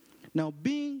 Now,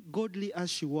 being godly as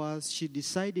she was, she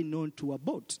decided not to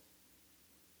abort.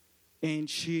 And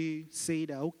she said,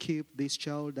 I'll keep this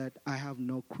child that I have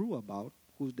no clue about,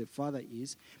 who the father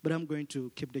is, but I'm going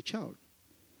to keep the child.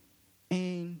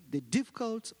 And the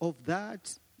difficulty of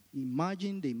that,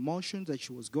 imagine the emotions that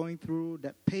she was going through,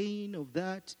 that pain of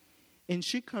that. And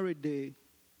she carried the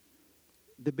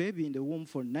baby in the womb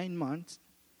for 9 months.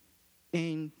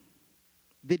 And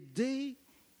the day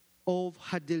of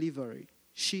her delivery,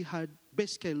 she had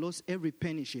basically lost every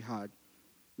penny she had.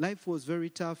 Life was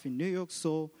very tough in New York,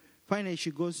 so finally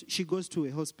she goes to a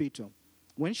hospital.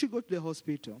 When she got to the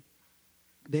hospital,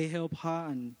 they help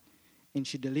her and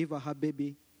she delivered her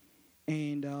baby.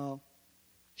 And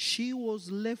she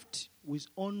was left with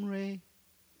only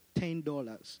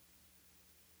 $10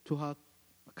 to her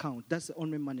account. That's the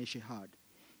only money she had.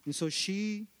 And so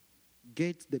she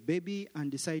gets the baby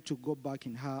and decides to go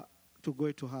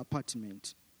to her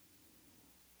apartment.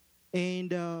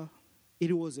 And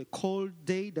it was a cold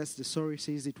day. That's the story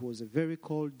says. It was a very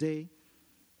cold day.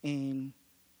 And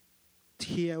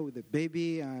here with the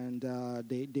baby, and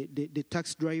the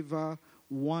taxi driver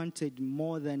wanted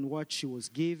more than what she was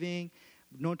giving.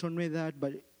 Not only that,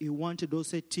 but he wanted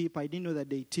also a tip. I didn't know that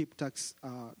they tip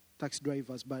taxi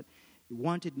drivers, but he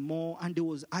wanted more, and there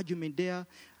was argument there.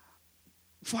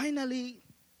 Finally,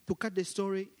 to cut the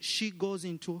story, she goes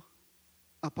into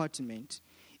apartment.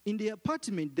 In the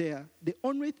apartment there, the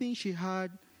only thing she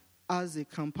had as a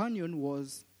companion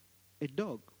was a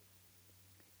dog.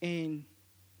 And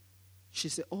she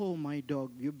said, oh, my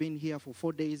dog, you've been here for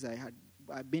 4 days.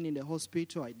 I've been in the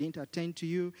hospital. I didn't attend to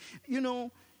you. You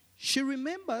know, she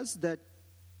remembers that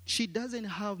she doesn't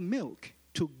have milk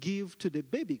to give to the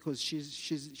baby because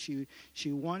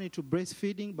she wanted to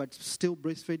breastfeeding, but still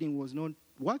breastfeeding was not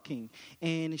working.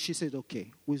 And she said,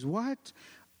 okay, with what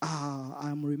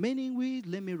I'm remaining with,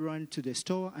 let me run to the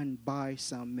store and buy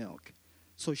some milk.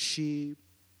 So she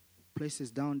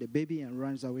places down the baby and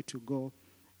runs away to go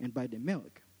and buy the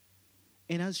milk.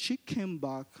 And as she came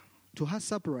back, to her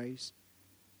surprise,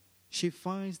 she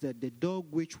finds that the dog,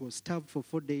 which was starved for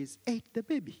 4 days, ate the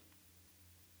baby.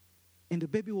 And the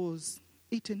baby was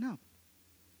eaten up.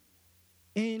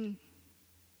 And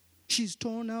she's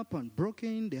torn up and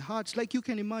broken, the hearts, like you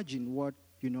can imagine what,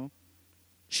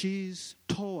 she's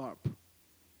tore up.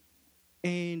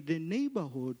 And the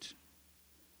neighborhood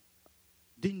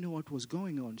didn't know what was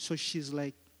going on. So she's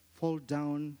like fall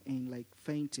down and like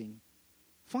fainting.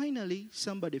 Finally,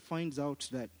 somebody finds out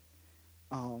that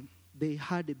they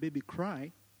had the baby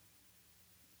cry,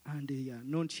 and they are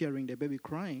not hearing the baby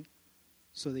crying.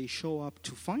 So they show up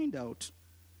to find out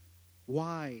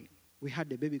why we had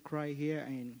the baby cry here,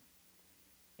 and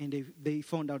they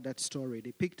found out that story.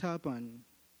 They picked up and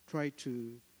tried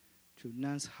to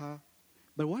nurse her.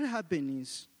 But what happened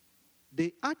is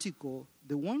the article,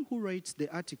 the one who writes the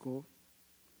article,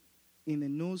 in the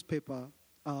newspaper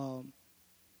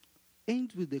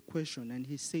ends with the question, and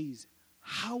he says,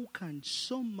 how can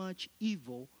so much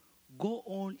evil go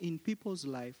on in people's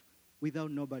life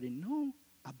without nobody know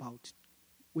about it,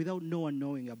 without no one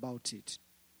knowing about it?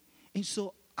 And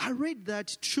so I read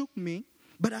that, it shook me,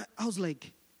 but I was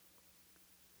like,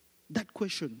 that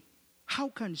question, how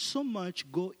can so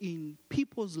much go in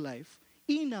people's life,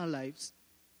 in our lives,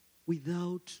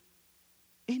 without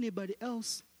anybody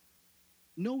else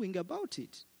knowing about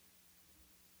it?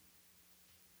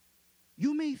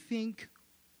 You may think,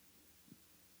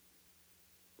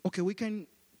 okay, we can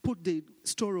put the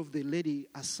story of the lady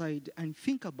aside and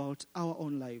think about our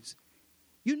own lives.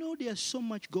 You know, there's so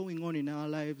much going on in our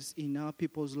lives, in our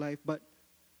people's life, but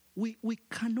we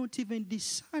cannot even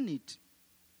discern it.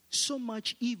 So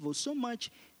much evil, so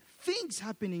much things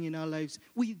happening in our lives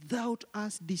without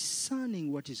us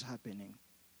discerning what is happening.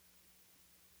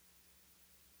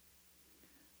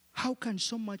 How can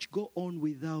so much go on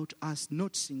without us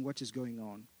noticing what is going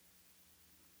on?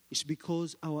 It's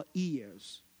because our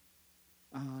ears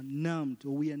are numbed,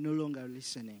 or we are no longer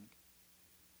listening.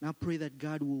 And I pray that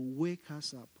God will wake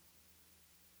us up,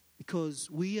 because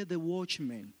we are the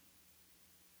watchmen,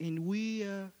 and we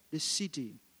are the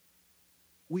city.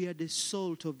 We are the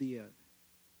salt of the earth.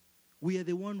 We are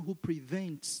the one who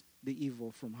prevents the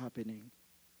evil from happening.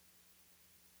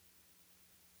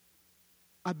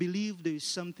 I believe there is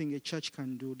something a church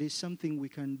can do. There's something we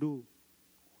can do.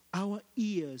 Our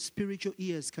ears, spiritual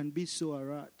ears, can be so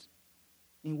alert,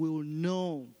 and we will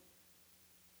know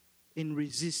and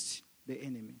resist the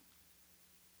enemy.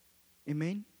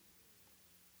 Amen?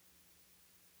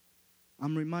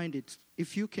 I'm reminded,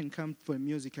 if you can come for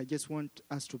music, I just want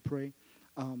us to pray.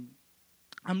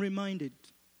 I'm reminded,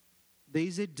 there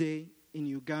is a day in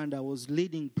Uganda, I was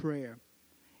leading prayer.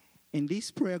 In this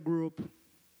prayer group,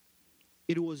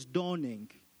 it was dawning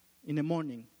in the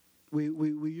morning. We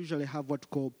usually have what we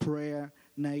call prayer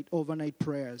night, overnight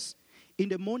prayers. In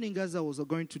the morning, as I was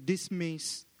going to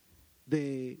dismiss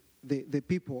the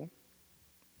people,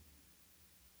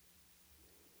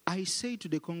 I say to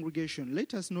the congregation,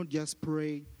 let us not just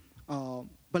pray,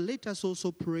 but let us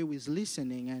also pray with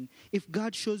listening. And if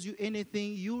God shows you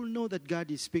anything, you'll know that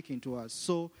God is speaking to us.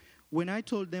 So when I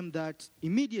told them that,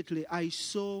 immediately I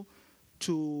saw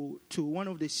to one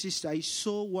of the sisters, I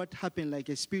saw what happened, like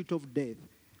a spirit of death.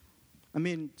 I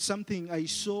mean, something, I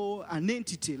saw an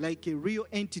entity, like a real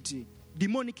entity,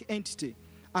 demonic entity.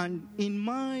 And in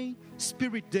my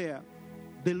spirit there,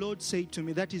 the Lord said to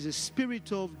me, that is a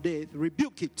spirit of death,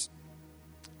 rebuke it.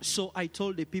 So I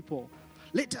told the people,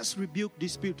 let us rebuke the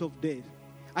spirit of death.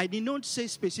 I did not say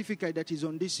specifically that is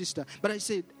on this sister, but I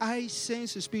said, I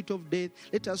sense a spirit of death,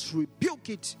 let us rebuke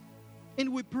it.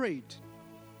 And we prayed.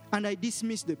 And I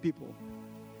dismissed the people.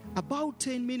 About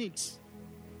 10 minutes,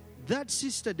 that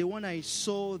sister, the one I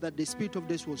saw that the spirit of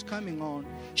death was coming on,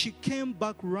 she came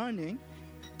back running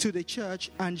to the church,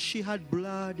 and she had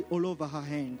blood all over her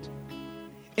hand.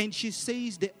 And she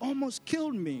says, they almost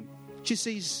killed me. She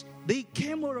says, they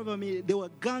came all over me. There were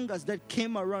gangers that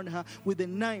came around her with a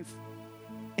knife,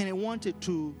 and they wanted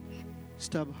to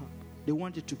stab her. They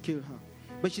wanted to kill her.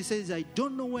 But she says, I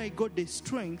don't know where I got the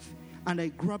strength, and I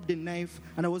grabbed the knife,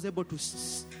 and I was able to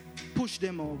push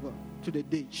them over to the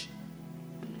ditch.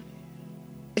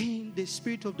 And the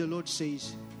Spirit of the Lord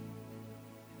says,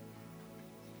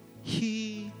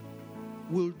 He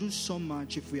will do so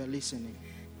much if we are listening.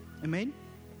 Amen?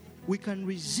 We can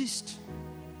resist.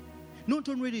 Not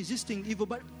only resisting evil,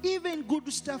 but even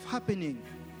good stuff happening.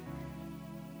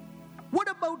 What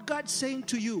about God saying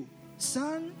to you,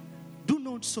 son, do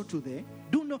not sow today.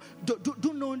 Do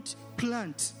not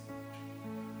plant,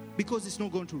 because it's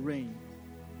not going to rain.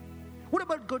 What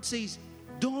about God says,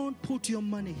 don't put your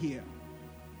money here?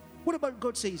 What about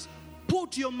God says,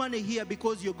 put your money here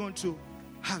because you're going to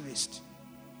harvest?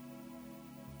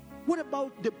 What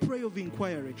about the prayer of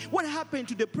inquiry? What happened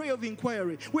to the prayer of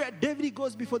inquiry where David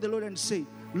goes before the Lord and says,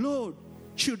 Lord,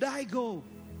 should I go?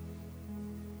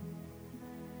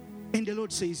 And the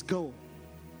Lord says, go.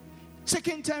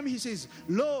 Second time he says,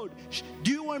 Lord,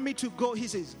 do you want me to go? He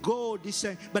says, go this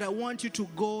time, but I want you to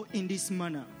go in this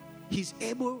manner. He's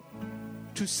able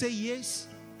to say yes.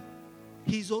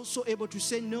 He's also able to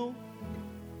say no.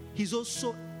 He's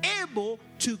also able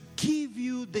to give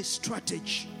you the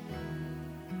strategy.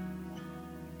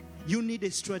 You need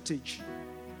a strategy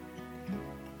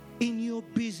in your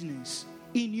business,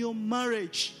 in your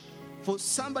marriage. For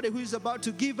somebody who is about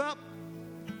to give up,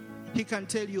 he can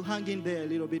tell you, hang in there a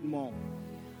little bit more.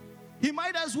 He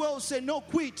might as well say, no,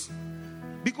 quit,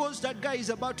 because that guy is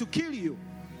about to kill you.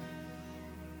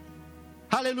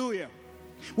 Hallelujah.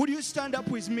 Would you stand up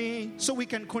with me so we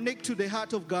can connect to the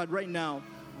heart of God right now?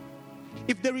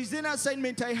 If there is an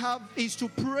assignment I have, is to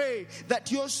pray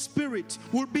that your spirit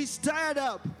will be stirred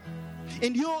up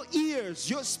and your ears,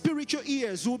 your spiritual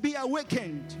ears will be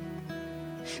awakened.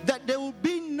 That there will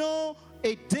be no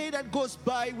a day that goes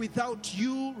by without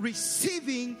you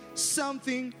receiving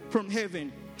something from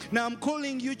heaven. Now I'm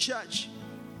calling you, church,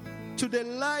 to the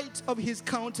light of his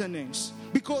countenance,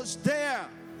 because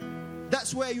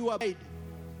that's where you are.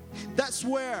 That's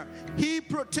where he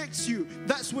protects you.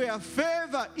 That's where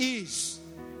favor is.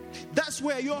 That's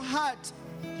where your heart,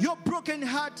 your broken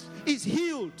heart is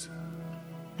healed.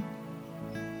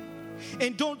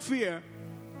 And don't fear.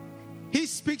 He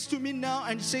speaks to me now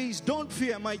and says, don't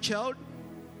fear, my child.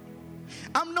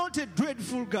 I'm not a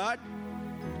dreadful God.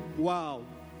 Wow.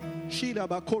 He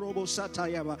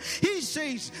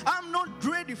says, I'm not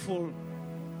dreadful.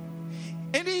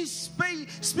 And he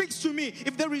speaks to me.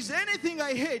 If there is anything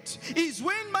I hate, is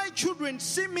when my children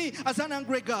see me as an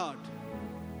angry God.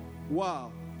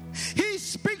 Wow. He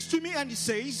speaks to me and he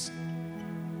says,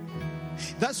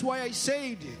 that's why I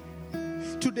said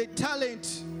to the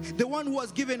talent, the one who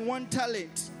was given 1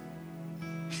 talent,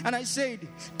 and I said,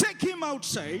 take him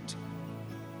outside,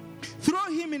 throw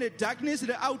him in the darkness,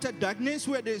 the outer darkness,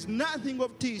 where there's nothing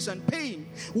of tears and pain.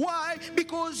 Why?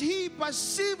 Because he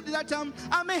perceived that I'm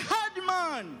a hard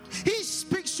man. He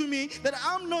speaks to me that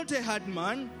I'm not a hard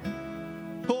man.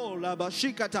 Oh,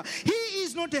 Labashikata. He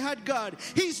is not a hard God.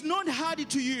 He's not hard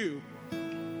to you.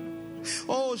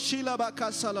 Oh,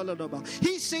 Shilabakasalalaba.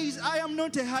 He says, I am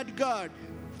not a hard God.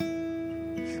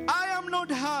 I am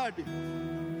not hard.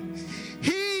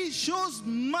 He shows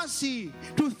mercy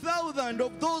to thousands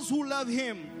of those who love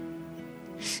him.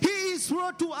 He is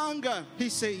slow to anger, he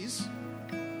says.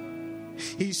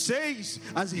 He says,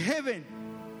 as heaven,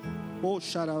 oh,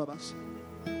 Sharabas,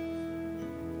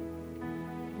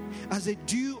 as a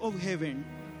dew of heaven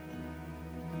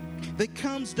that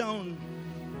comes down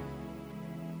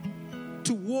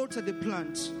to water the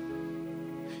plants.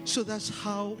 So that's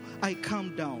how I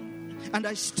come down and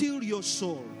I steal your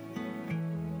soul.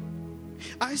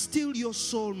 I steal your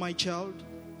soul, my child.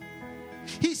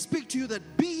 He speaks to you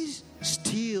that be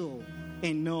still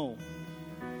and know.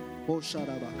 Oh,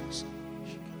 Sharabakas.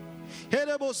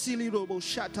 Herebo Silirobo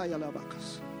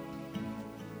Shatayalabakas.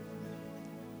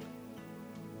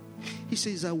 He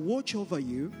says, I watch over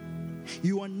you.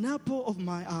 You are an apple of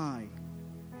my eye.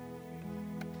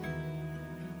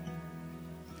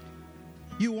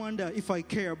 You wonder if I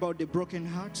care about the broken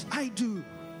hearts? I do.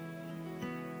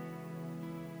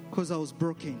 Because I was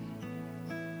broken.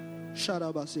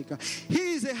 Sharabasika.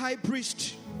 He is a high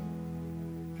priest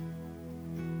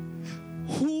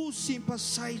who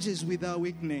sympathizes with our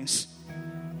weakness.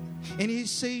 And he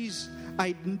says,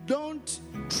 I don't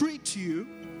treat you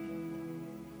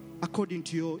according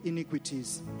to your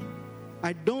iniquities.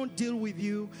 I don't deal with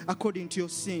you according to your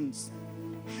sins.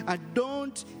 I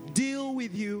don't deal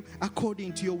with you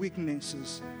according to your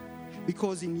weaknesses.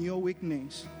 Because in your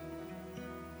weakness,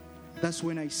 that's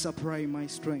when I supply my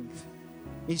strength.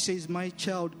 He says, my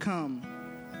child, come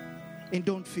and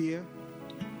don't fear.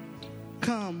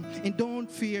 Come and don't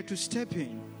fear to step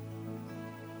in.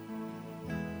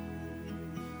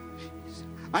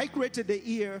 I created the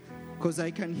ear because I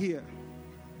can hear.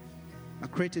 I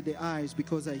created the eyes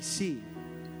because I see.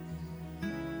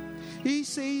 He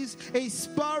says, a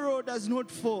sparrow does not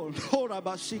fall.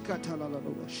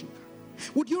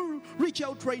 Would you reach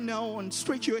out right now and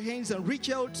stretch your hands and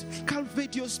reach out,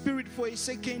 cultivate your spirit for a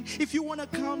second? If you want to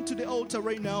come to the altar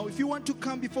right now, if you want to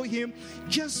come before him,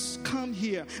 just come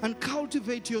here and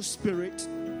cultivate your spirit.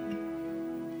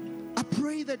 I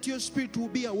pray that your spirit will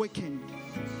be awakened.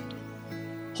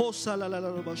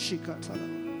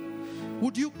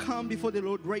 Would you come before the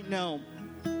Lord right now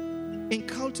and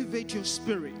cultivate your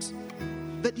spirit,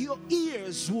 that your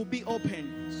ears will be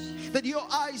open, that your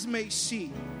eyes may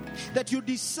see, that you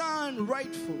discern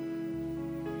rightful,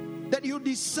 that you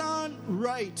discern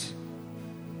right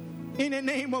in the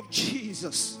name of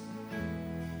Jesus.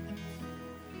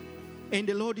 And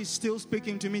the Lord is still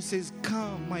speaking to me, says,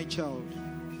 come, my child.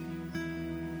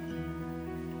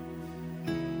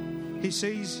 He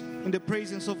says, in the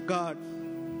presence of God,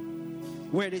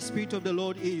 where the Spirit of the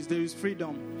Lord is, there is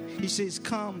freedom. He says,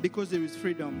 come, because there is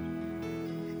freedom.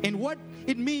 And what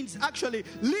it means, actually,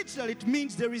 literally, it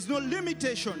means there is no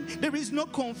limitation. There is no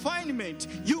confinement.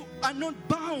 You are not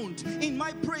bound. In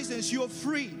my presence, you are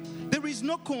free. There is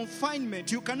no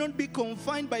confinement. You cannot be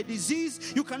confined by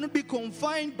disease. You cannot be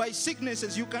confined by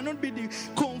sicknesses. You cannot be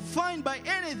confined by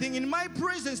anything. In my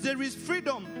presence, there is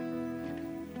freedom.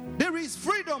 There is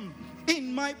freedom.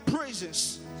 In my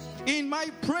presence. In my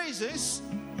presence,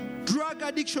 drug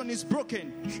addiction is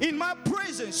broken. In my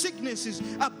presence, sicknesses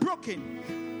are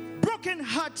broken. Broken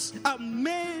hearts are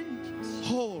made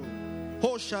whole.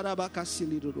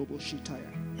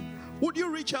 Would you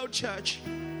reach out, church?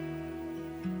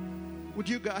 Would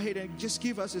you go ahead and just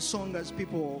give us a song as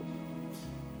people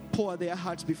pour their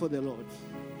hearts before the Lord?